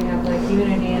other, if we have like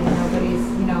unity and nobody's,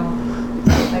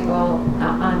 like all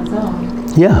on its own.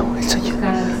 Yeah. It's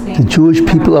kind of the same. The Jewish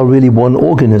people are really one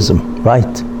organism,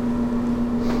 right?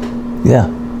 Yeah.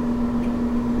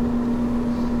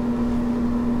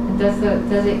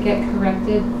 Does it get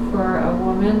corrected for a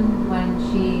woman when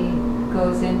she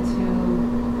goes into,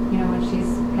 when she's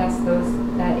past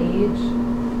that age?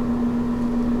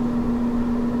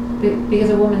 Because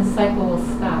a woman's cycle will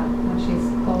stop when she's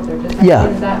older. Yeah.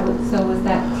 So was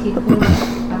that tikkun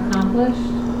accomplished?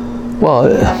 Well,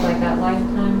 you have like that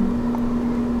lifetime?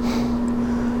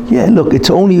 Yeah, look, it's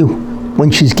only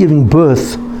when she's giving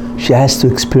birth, she has to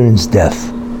experience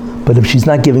death. But if she's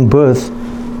not giving birth,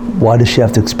 why does she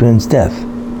have to experience death?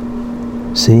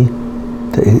 See?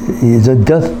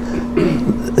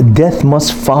 Death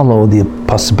must follow the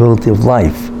possibility of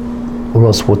life, or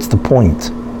else what's the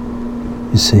point?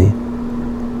 You see?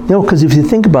 Because if you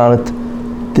think about it,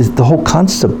 the whole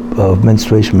concept of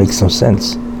menstruation makes no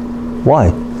sense.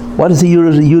 Why? Why does the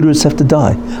uterus have to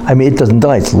die? I mean, it doesn't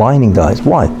die, its lining dies.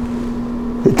 Why?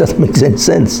 It doesn't make any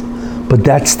sense. But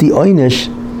that's the einish,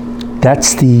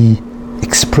 that's the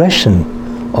expression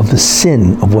of the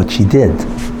sin of what she did.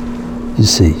 You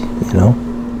see,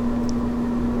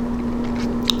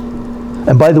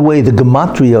 And by the way, the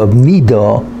gematria of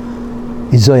Nida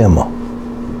is Zohama.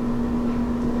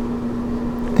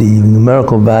 The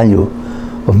numerical value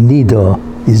of Nida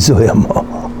is Zohama.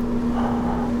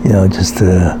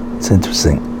 It's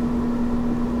interesting.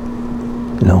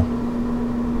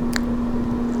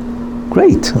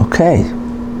 Great, okay.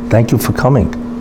 Thank you for coming.